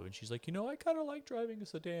Malibu. And she's like, I kind of like driving a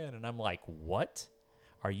sedan. And I'm like, what?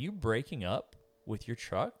 Are you breaking up with your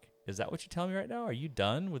truck? Is that what you're telling me right now? Are you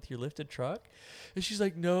done with your lifted truck? And she's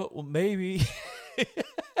like, no, well, maybe.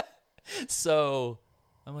 So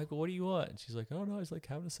I'm like, well, what do you want? And she's like, oh, no, I just like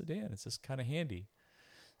having a sedan. It's just kind of handy.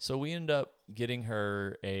 So we end up getting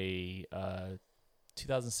her a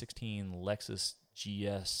 2016 Lexus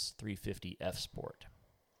GS 350 F Sport.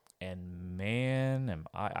 And man,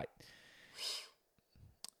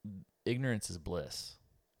 ignorance is bliss.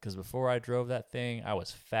 Because before I drove that thing, I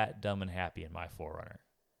was fat, dumb, and happy in my 4Runner.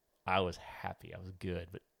 I was happy. I was good.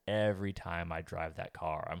 But every time I drive that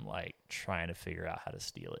car, I'm like trying to figure out how to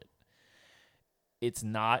steal it. It's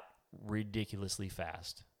not ridiculously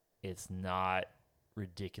fast. It's not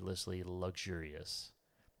ridiculously luxurious.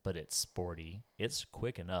 But it's sporty. It's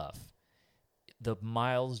quick enough. The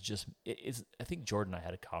miles just is. I think Jordan and I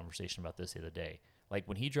had a conversation about this the other day. Like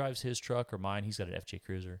when he drives his truck or mine, he's got an FJ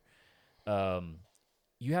Cruiser.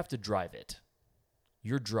 You have to drive it.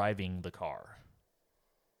 You're driving the car.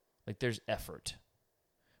 Like there's effort.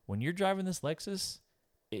 When you're driving this Lexus,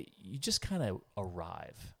 you just kind of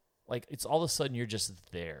arrive. Like, it's all of a sudden you're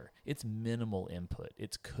just there. It's minimal input.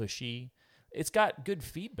 It's cushy. It's got good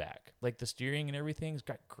feedback. Like, the steering and everything's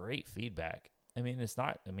got great feedback. I mean,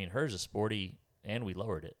 hers is sporty, and we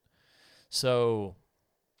lowered it. So,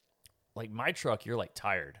 like, my truck, you're like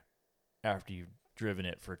tired after you've driven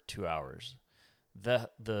it for 2 hours. The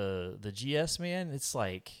GS, man, it's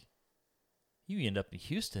like you end up in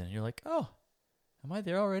Houston and you're like, oh, am I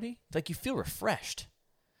there already? Like, you feel refreshed.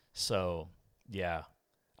 So yeah,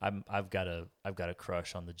 I've got a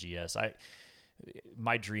crush on the GS.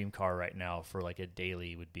 My dream car right now for like a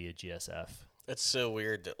daily would be a GSF. It's so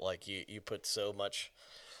weird that like you put so much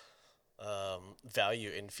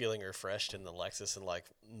value in feeling refreshed in the Lexus, and like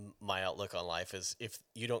my outlook on life is if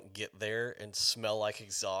you don't get there and smell like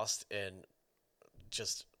exhaust and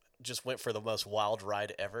just went for the most wild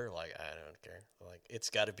ride ever, like I don't care. Like, it's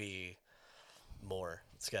got to be more.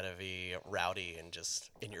 It's got to be rowdy and just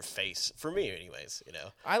in your face for me, anyways. You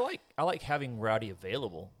know, I like having rowdy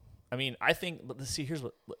available. I mean, I think. Let's see. Here's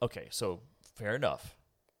what. Okay, so fair enough.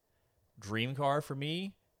 Dream car for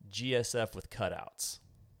me, GSF with cutouts.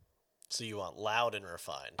 So you want loud and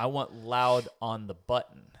refined. I want loud on the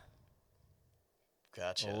button.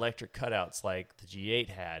 Gotcha. Electric cutouts like the G8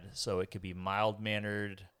 had, so it could be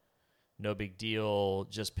mild-mannered, no big deal,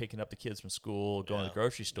 just picking up the kids from school, going to the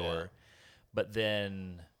grocery store. Yeah. But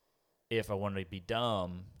then if I wanted to be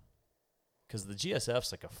dumb, because the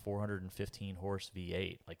GSF's like a 415-horse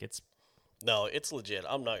V8. Like, it's... No, it's legit.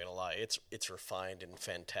 I'm not going to lie. It's refined and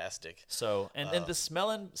fantastic. So, and the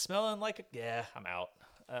smelling like... I'm out.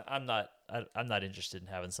 I'm not interested in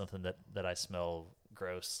having something that I smell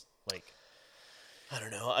gross. Like... I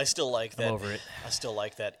don't know. I still like that. I'm over it. I still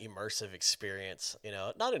like that immersive experience. You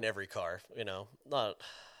know, not in every car. You know, not.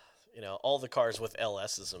 You know, all the cars with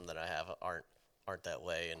LSism that I have aren't that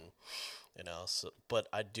way, and you know. So, but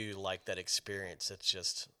I do like that experience. It's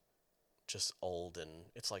just old, and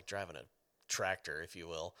it's like driving a tractor, if you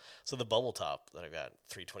will. So the bubble top that I got,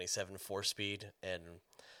 327 4-speed, and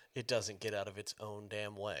it doesn't get out of its own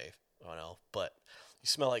damn way. I know, but you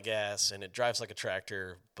smell like gas, and it drives like a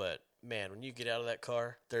tractor, but man, when you get out of that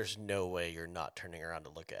car, there's no way you're not turning around to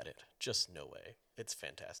look at it. Just no way. It's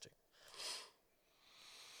fantastic.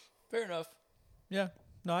 Fair enough. Yeah.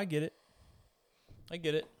 No, I get it.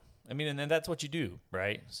 I mean, and then that's what you do,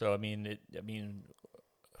 right? So, I mean,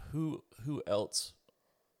 who else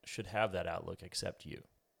should have that outlook except you?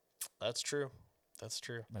 That's true. I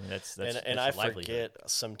mean, that's and I forget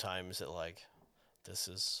sometimes that like this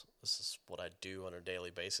is what I do on a daily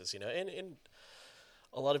basis, you know, and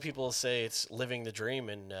a lot of people say it's living the dream,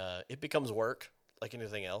 and it becomes work like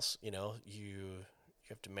anything else. You know, you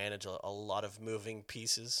have to manage a lot of moving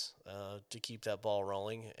pieces to keep that ball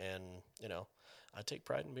rolling, and you know, I take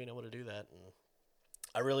pride in being able to do that, and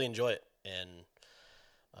I really enjoy it. And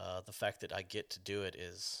the fact that I get to do it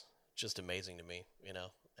is just amazing to me, you know,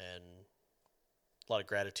 and a lot of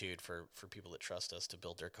gratitude for people that trust us to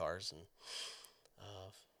build their cars, and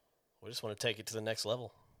we just want to take it to the next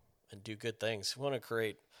level and do good things. We want to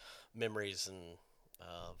create memories and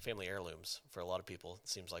family heirlooms for a lot of people. It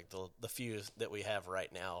seems like the few that we have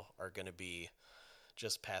right now are going to be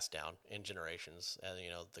just passed down in generations. And, you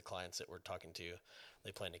know, the clients that we're talking to,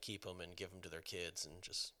 they plan to keep them and give them to their kids and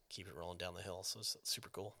just keep it rolling down the hill. So it's super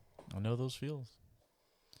cool. I know those feels.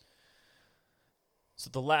 So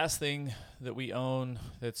the last thing that we own,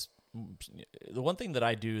 that's the one thing that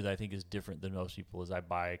I do that I think is different than most people, is I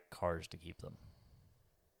buy cars to keep them.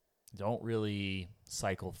 Don't really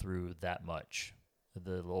cycle through that much.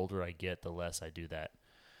 The older I get, the less I do that.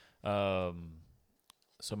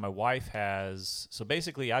 So my wife has... So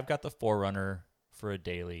basically, I've got the 4Runner for a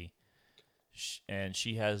daily, and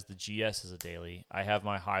she has the GS as a daily. I have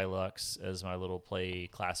my Hilux as my little play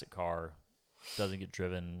classic car. Doesn't get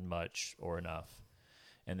driven much or enough.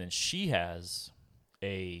 And then she has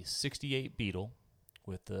a 68 Beetle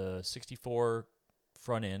with the 64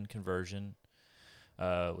 front end conversion.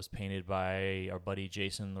 Was painted by our buddy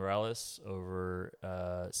Jason Morales over,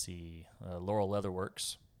 Laurel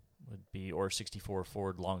Leatherworks would be, or 64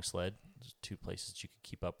 Ford Long Sled. There's two places you could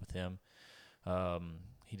keep up with him.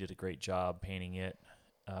 He did a great job painting it.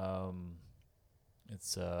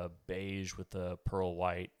 It's beige with the pearl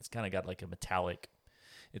white. It's kind of got like a metallic.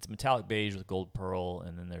 It's metallic beige with gold pearl,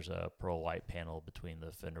 and then there's a pearl white panel between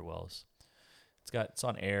the fender wells. It's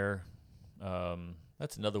on air.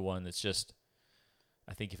 That's another one that's just,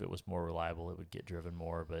 I think if it was more reliable, it would get driven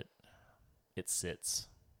more, but it sits.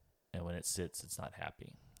 And when it sits, it's not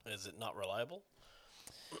happy. Is it not reliable?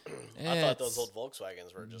 I thought those old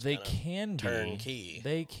Volkswagens were just turnkey.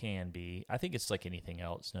 They can be. I think it's like anything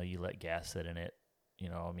else. You let gas sit in it.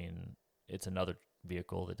 I mean, it's another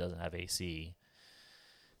vehicle that doesn't have AC,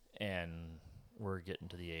 and we're getting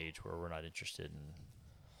to the age where we're not interested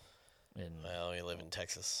in. Well, we live in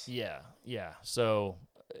Texas. Yeah. So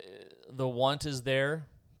the want is there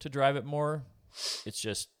to drive it more. It's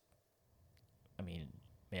just, I mean,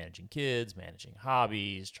 managing kids, managing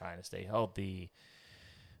hobbies, trying to stay healthy,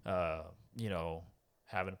 having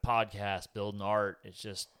a podcast, building art. It's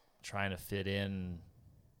just trying to fit in.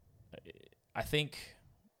 I think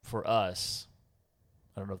for us,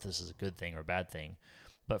 I don't know if this is a good thing or a bad thing,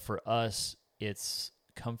 but for us, it's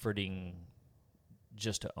comforting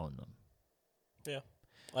just to own them. Yeah,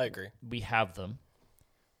 I agree. We have them.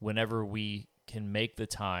 Whenever we can make the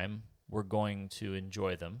time, we're going to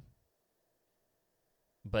enjoy them.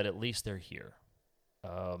 But at least they're here.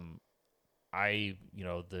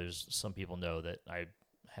 There's some people know that I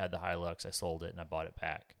had the Hilux, I sold it, and I bought it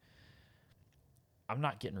back. I'm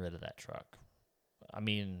not getting rid of that truck. I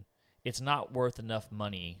mean, it's not worth enough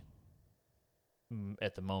money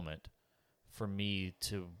at the moment for me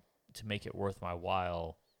to make it worth my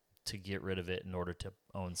while to get rid of it in order to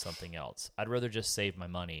own something else. I'd rather just save my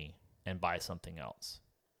money and buy something else.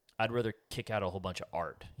 I'd rather kick out a whole bunch of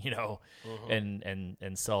art, and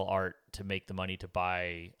sell art to make the money to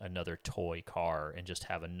buy another toy car and just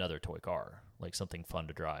have another toy car, like something fun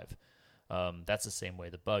to drive. That's the same way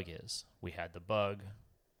the Bug is. We had the Bug,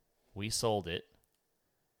 we sold it,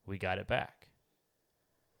 we got it back.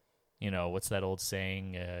 What's that old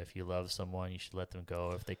saying? If you love someone, you should let them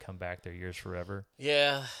go. If they come back, they're yours forever.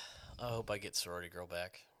 Yeah, I hope I get Sorority Girl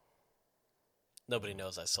back. Nobody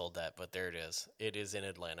knows I sold that, but there it is. It is in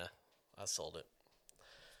Atlanta. I sold it.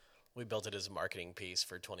 We built it as a marketing piece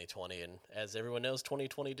for 2020, and as everyone knows,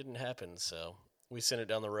 2020 didn't happen, so we sent it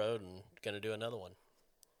down the road and going to do another one.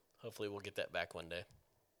 Hopefully we'll get that back one day.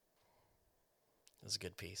 It was a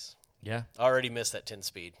good piece. Yeah. I already missed that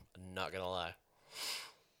 10-speed. I'm not going to lie.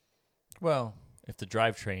 Well, if the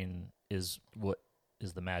drivetrain is what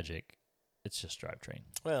is the magic, it's just drivetrain.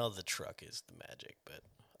 Well, the truck is the magic, but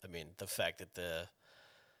I mean, the fact that the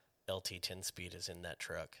LT 10-speed is in that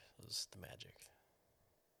truck is the magic.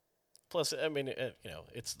 Plus, I mean,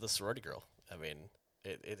 it's the Sorority Girl. I mean,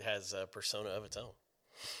 it has a persona of its own.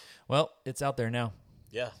 Well, it's out there now.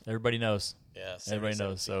 Yeah. Everybody knows. Yeah. Everybody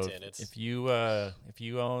knows. So if you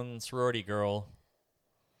own Sorority Girl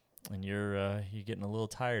and you're getting a little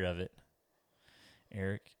tired of it,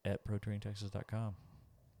 Eric at ProTouringTexas.com.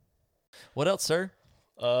 What else, sir?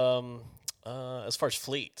 As far as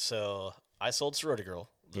fleet, so I sold Sorority Girl,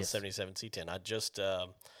 the 77 C10. I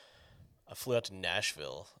flew out to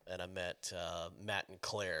Nashville and I met Matt and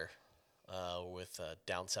Claire with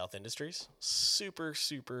Down South Industries. Super,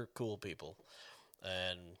 super cool people.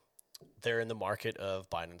 And they're in the market of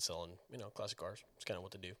buying and selling, classic cars. It's kind of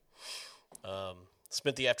what they do.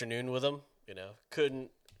 Spent the afternoon with them,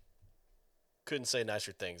 couldn't say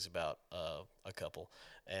nicer things about a couple.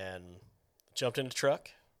 And jumped in a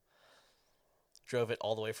truck, drove it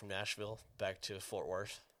all the way from Nashville back to Fort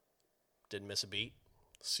Worth. Didn't miss a beat.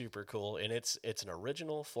 Super cool. And it's an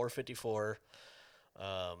original 454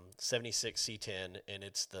 76 C10, and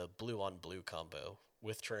it's the blue on blue combo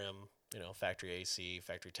with trim, factory AC,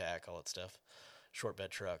 factory tack, all that stuff. Short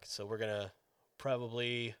bed truck. So we're going to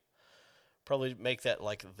probably make that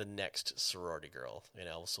like the next Sorority Girl.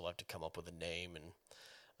 We'll still have to come up with a name and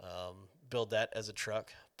build that as a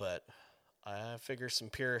truck, but I figure some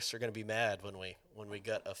purists are going to be mad when we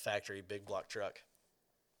got a factory big block truck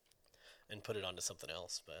and put it onto something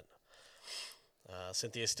else. But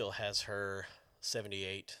Cynthia still has her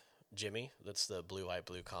 78 Jimmy. That's the blue white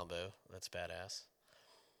blue combo. That's badass.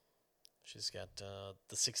 She's got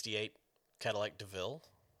the 68 Cadillac DeVille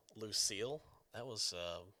Lucille. That was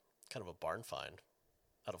kind of a barn find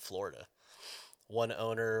out of Florida. One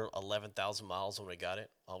owner, 11,000 miles when we got it.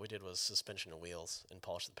 All we did was suspension and wheels and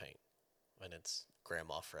polish the paint. And it's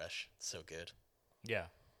grandma fresh. It's so good. Yeah.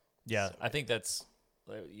 So I think that's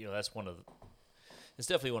it's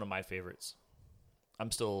definitely one of my favorites.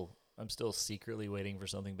 I'm still secretly waiting for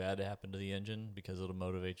something bad to happen to the engine because it'll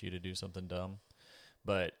motivate you to do something dumb.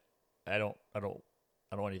 But I don't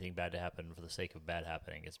want anything bad to happen for the sake of bad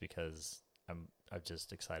happening. It's because I'm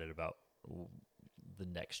just excited about the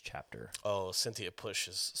next chapter. Oh, Cynthia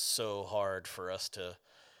pushes so hard for us to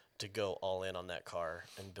go all in on that car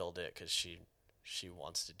and build it because she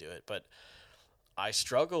wants to do it. But I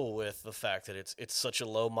struggle with the fact that it's such a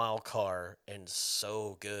low mile car and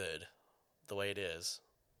so good the way it is.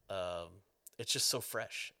 It's just so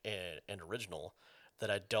fresh and original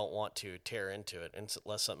that I don't want to tear into it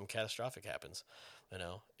unless something catastrophic happens.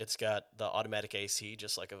 It's got the automatic AC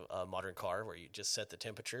just like a modern car where you just set the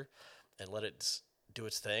temperature and let it do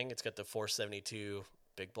its thing. It's got the 472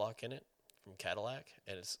 big block in it from Cadillac,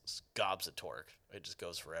 and it's gobs of torque. It just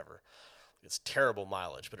goes forever. It's terrible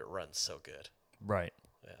mileage, but it runs so good. Right.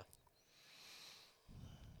 Yeah.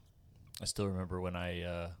 I still remember when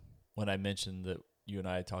I mentioned that you and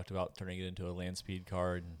I talked about turning it into a land speed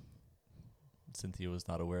car, and Cynthia was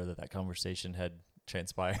not aware that conversation had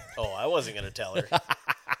transpired. Oh, I wasn't going to tell her.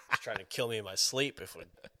 She's trying to kill me in my sleep if we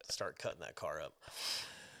start cutting that car up.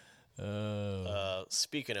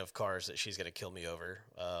 Speaking of cars that she's going to kill me over,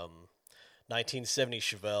 1970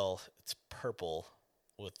 Chevelle, it's purple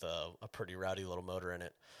with a pretty rowdy little motor in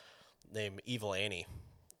it named Evil Annie.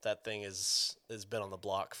 That thing has been on the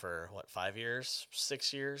block for, 5 years,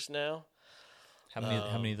 6 years now? How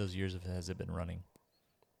many of those years has it been running?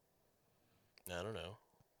 I don't know.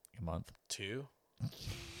 A month? 2? I'd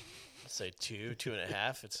say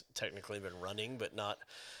 2.5. It's technically been running, but not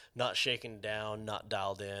shaken down, not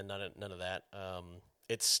dialed in, none of that.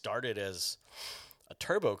 It started as a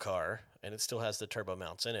turbo car, and it still has the turbo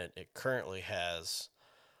mounts in it. It currently has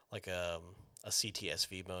like a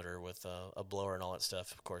CTSV motor with a blower and all that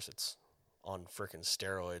stuff. Of course, it's on freaking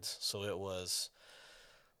steroids. So it was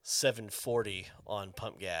 740 on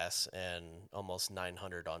pump gas and almost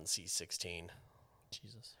 900 on C16.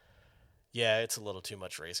 Jesus. Yeah, it's a little too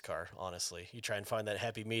much race car, honestly. You try and find that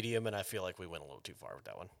happy medium, and I feel like we went a little too far with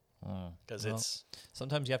that one. Because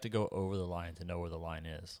sometimes you have to go over the line to know where the line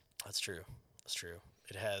is. That's true.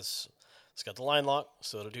 It's got the line lock,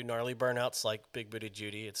 so it'll do gnarly burnouts like Big Booty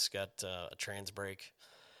Judy. It's got a trans brake.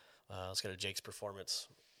 It's got a Jake's Performance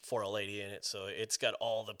 4L80 in it, so it's got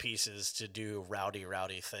all the pieces to do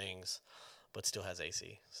rowdy things, but still has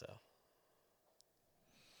AC. So,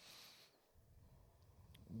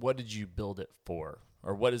 what did you build it for,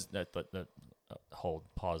 or what is that?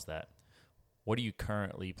 Pause that. What are you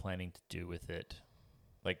currently planning to do with it?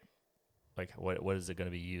 Like what is it going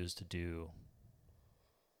to be used to do?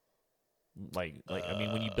 Like I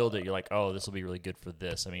mean, when you build it, you're like, oh, this will be really good for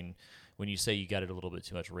this. I mean, when you say you got it a little bit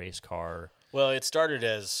too much race car. Well, it started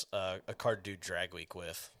as a car to do drag week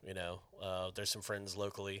with. There's some friends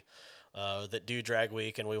locally that do drag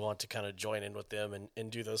week, and we want to kind of join in with them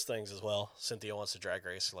and do those things as well. Cynthia wants to drag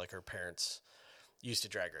race like her parents used to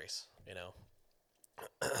drag race,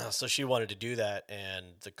 So she wanted to do that, and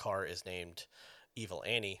the car is named Evil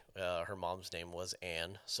Annie. Her mom's name was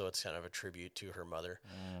Anne, so it's kind of a tribute to her mother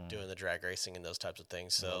doing the drag racing and those types of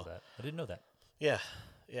things. So I didn't know that. Yeah.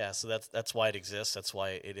 So that's why it exists. That's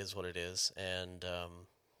why it is what it is. And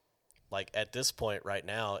at this point right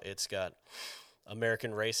now, it's got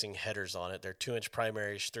American Racing headers on it. They're 2-inch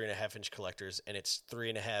primaries, 3.5-inch collectors, and it's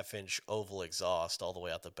 3.5-inch oval exhaust all the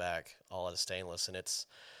way out the back, all out of stainless. And it's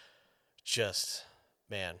just,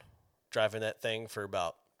 man, driving that thing for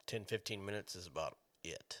about 10, 15 minutes is about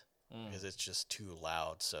it because it's just too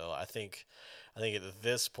loud. So I think at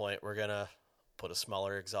this point we're going to put a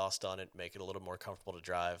smaller exhaust on it, make it a little more comfortable to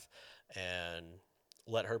drive, and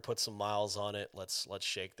let her put some miles on it. Let's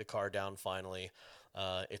shake the car down finally.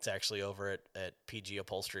 It's actually over at PG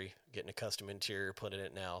Upholstery, getting a custom interior put in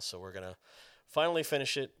it now. So we're going to finally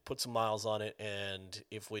finish it, put some miles on it, and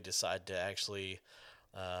if we decide to actually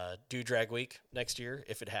do drag week next year,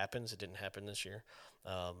 if it happens, it didn't happen this year.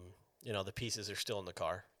 The pieces are still in the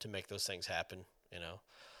car to make those things happen,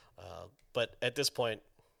 but at this point,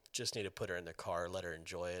 just need to put her in the car, let her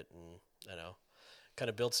enjoy it, and, kind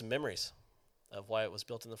of build some memories of why it was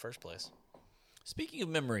built in the first place. Speaking of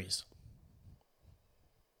memories,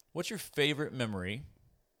 what's your favorite memory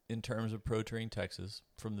in terms of Pro Touring Texas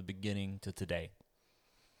from the beginning to today?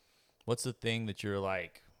 What's the thing that you're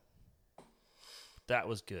like, that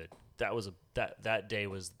was good. That day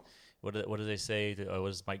was, what do they say? What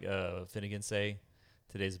does Mike Finnegan say?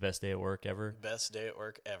 Today's the best day at work ever. Best day at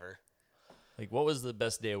work ever. Like, what was the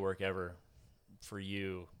best day at work ever for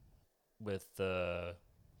you? With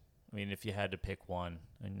if you had to pick one,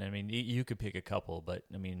 and I mean, you could pick a couple, but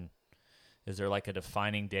I mean, is there like a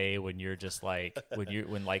defining day when you're just like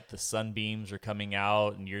when like the sunbeams are coming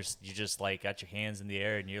out and you just like got your hands in the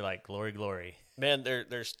air and you're like, glory, glory? Man,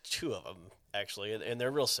 there's two of them actually, and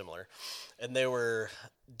they're real similar. And they were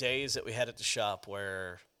days that we had at the shop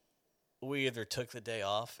where we either took the day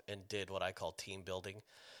off and did what I call team building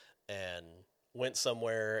and went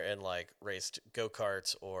somewhere and like raced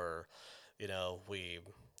go-karts, or, we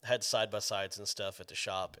had side-by-sides and stuff at the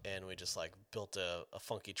shop, and we just like built a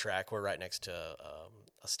funky track. We're right next to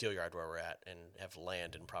a steel yard where we're at and have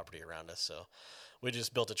land and property around us. So we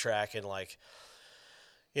just built a track, and like,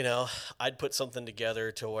 I'd put something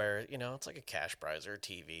together to where, it's like a cash prize or a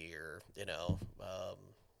TV, or,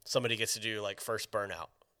 somebody gets to do like first burnout,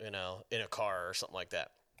 in a car or something like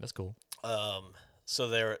that. That's cool.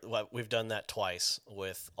 So we've done that twice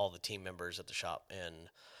with all the team members at the shop, and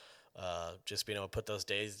just being able to put those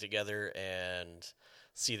days together and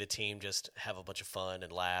see the team just have a bunch of fun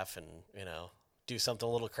and laugh and, do something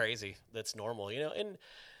a little crazy that's normal, and,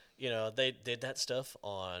 they did that stuff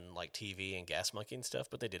on like TV and Gas Monkey and stuff,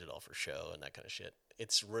 but they did it all for show and that kind of shit.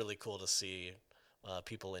 It's really cool to see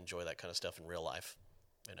people enjoy that kind of stuff in real life,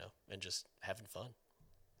 and just having fun.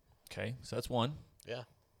 Okay, so that's one. Yeah.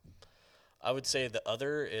 I would say the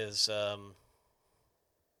other is, I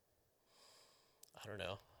don't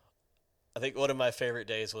know. I think one of my favorite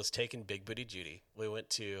days was taking Big Booty Judy. We went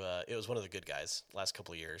to, it was one of the Good Guys last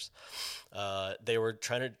couple of years. They were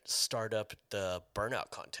trying to start up the burnout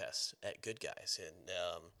contest at Good Guys, and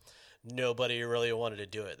nobody really wanted to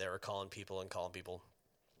do it. They were calling people.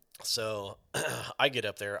 So I get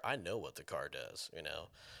up there. I know what the car does,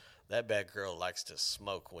 That bad girl likes to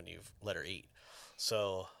smoke when you've let her eat.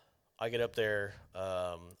 So I get up there,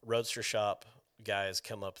 Roadster Shop guys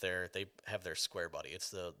come up there. They have their square body. It's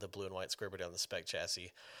the blue and white square body on the spec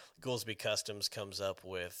chassis. Goolsby Customs comes up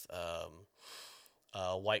with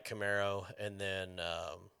white Camaro, and then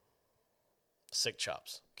Sick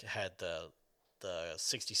Chops had the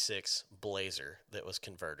 66 Blazer that was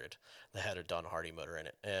converted that had a Don Hardy motor in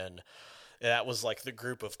it. And that was like the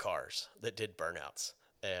group of cars that did burnouts.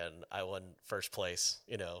 And I won first place,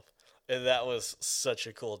 and that was such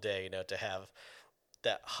a cool day, to have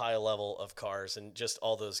that high level of cars and just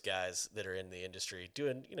all those guys that are in the industry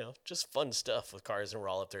doing, just fun stuff with cars, and we're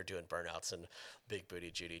all up there doing burnouts, and Big Booty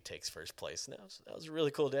Judy takes first place. And that was a really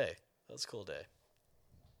cool day. That was a cool day.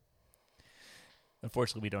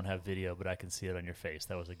 Unfortunately, we don't have video, but I can see it on your face.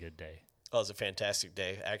 That was a good day. Oh, it was a fantastic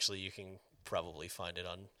day. Actually, you can probably find it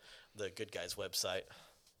on the Good Guys website.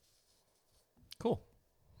 Cool.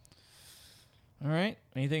 All right.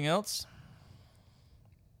 Anything else?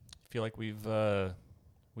 I feel like we've for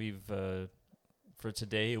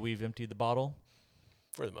today, we've emptied the bottle.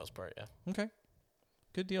 For the most part, yeah. Okay.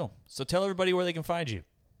 Good deal. So tell everybody where they can find you.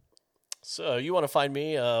 So you want to find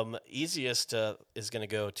me, easiest is going to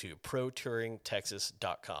go to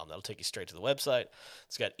protouringtexas.com. That'll take you straight to the website.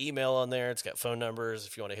 It's got email on there. It's got phone numbers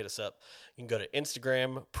if you want to hit us up. You can go to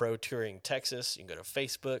Instagram, Pro Touring Texas. You can go to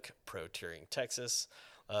Facebook, Pro Touring Texas.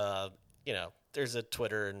 There's a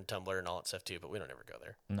Twitter and Tumblr and all that stuff too, but we don't ever go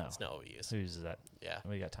there. No. That's not what we use. Who uses that? Yeah.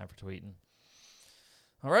 We got time for tweeting.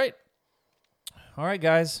 All right,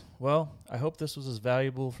 guys. Well, I hope this was as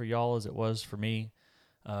valuable for y'all as it was for me.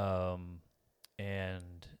 And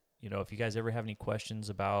if you guys ever have any questions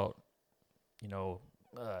about,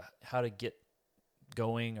 how to get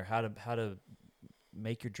going or how to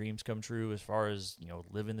make your dreams come true, as far as,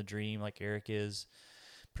 living the dream like Eric is,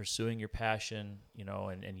 pursuing your passion,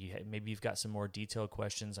 and maybe you've got some more detailed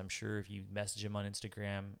questions. I'm sure if you message him on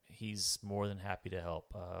Instagram, he's more than happy to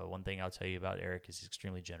help. One thing I'll tell you about Eric is he's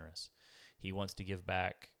extremely generous. He wants to give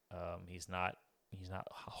back. He's not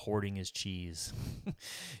hoarding his cheese.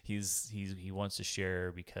 He wants to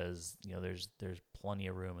share because there's plenty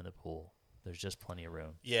of room in the pool. There's just plenty of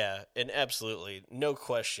room. Yeah, and absolutely, no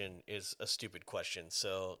question is a stupid question.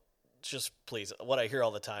 So just please, what I hear all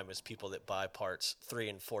the time is people that buy parts 3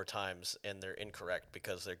 and 4 times and they're incorrect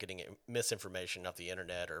because they're getting misinformation off the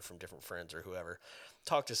internet or from different friends or whoever.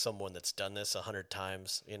 Talk to someone that's done this 100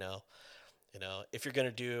 times. If you're going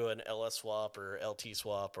to do an LS swap or LT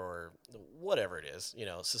swap or whatever it is,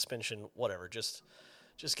 suspension, whatever, just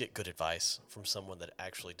get good advice from someone that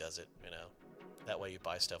actually does it, That way you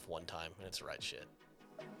buy stuff one time and it's the right shit.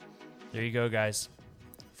 There you go, guys.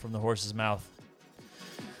 From the horse's mouth.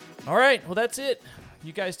 All right, well, that's it.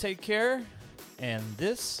 You guys take care. And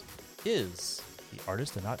this is the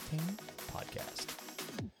Artist and Octane Podcast.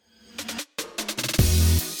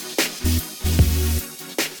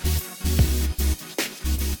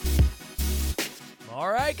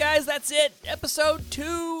 All right, guys, that's it. Episode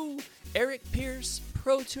 2. Eric Pierce,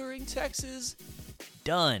 Pro Touring Texas.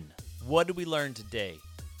 Done. What did we learn today?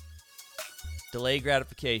 Delay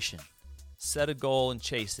gratification. Set a goal and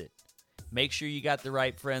chase it. Make sure you got the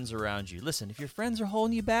right friends around you. Listen, if your friends are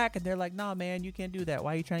holding you back and they're like, nah, man, you can't do that.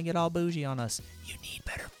 Why are you trying to get all bougie on us? You need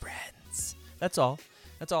better friends. That's all.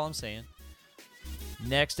 That's all I'm saying.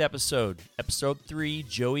 Next episode, episode 3,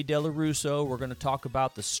 Joey Della Russo. We're going to talk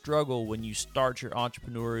about the struggle when you start your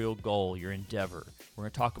entrepreneurial goal, your endeavor. We're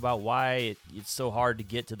going to talk about why it's so hard to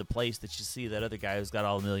get to the place that you see that other guy who's got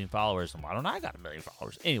all 1 million followers. And why don't I got 1 million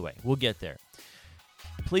followers? Anyway, we'll get there.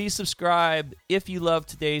 Please subscribe if you love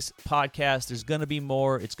today's podcast. There's going to be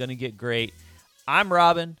more. It's going to get great. I'm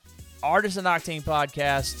Robin, Artist and Octane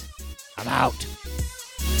Podcast. I'm out.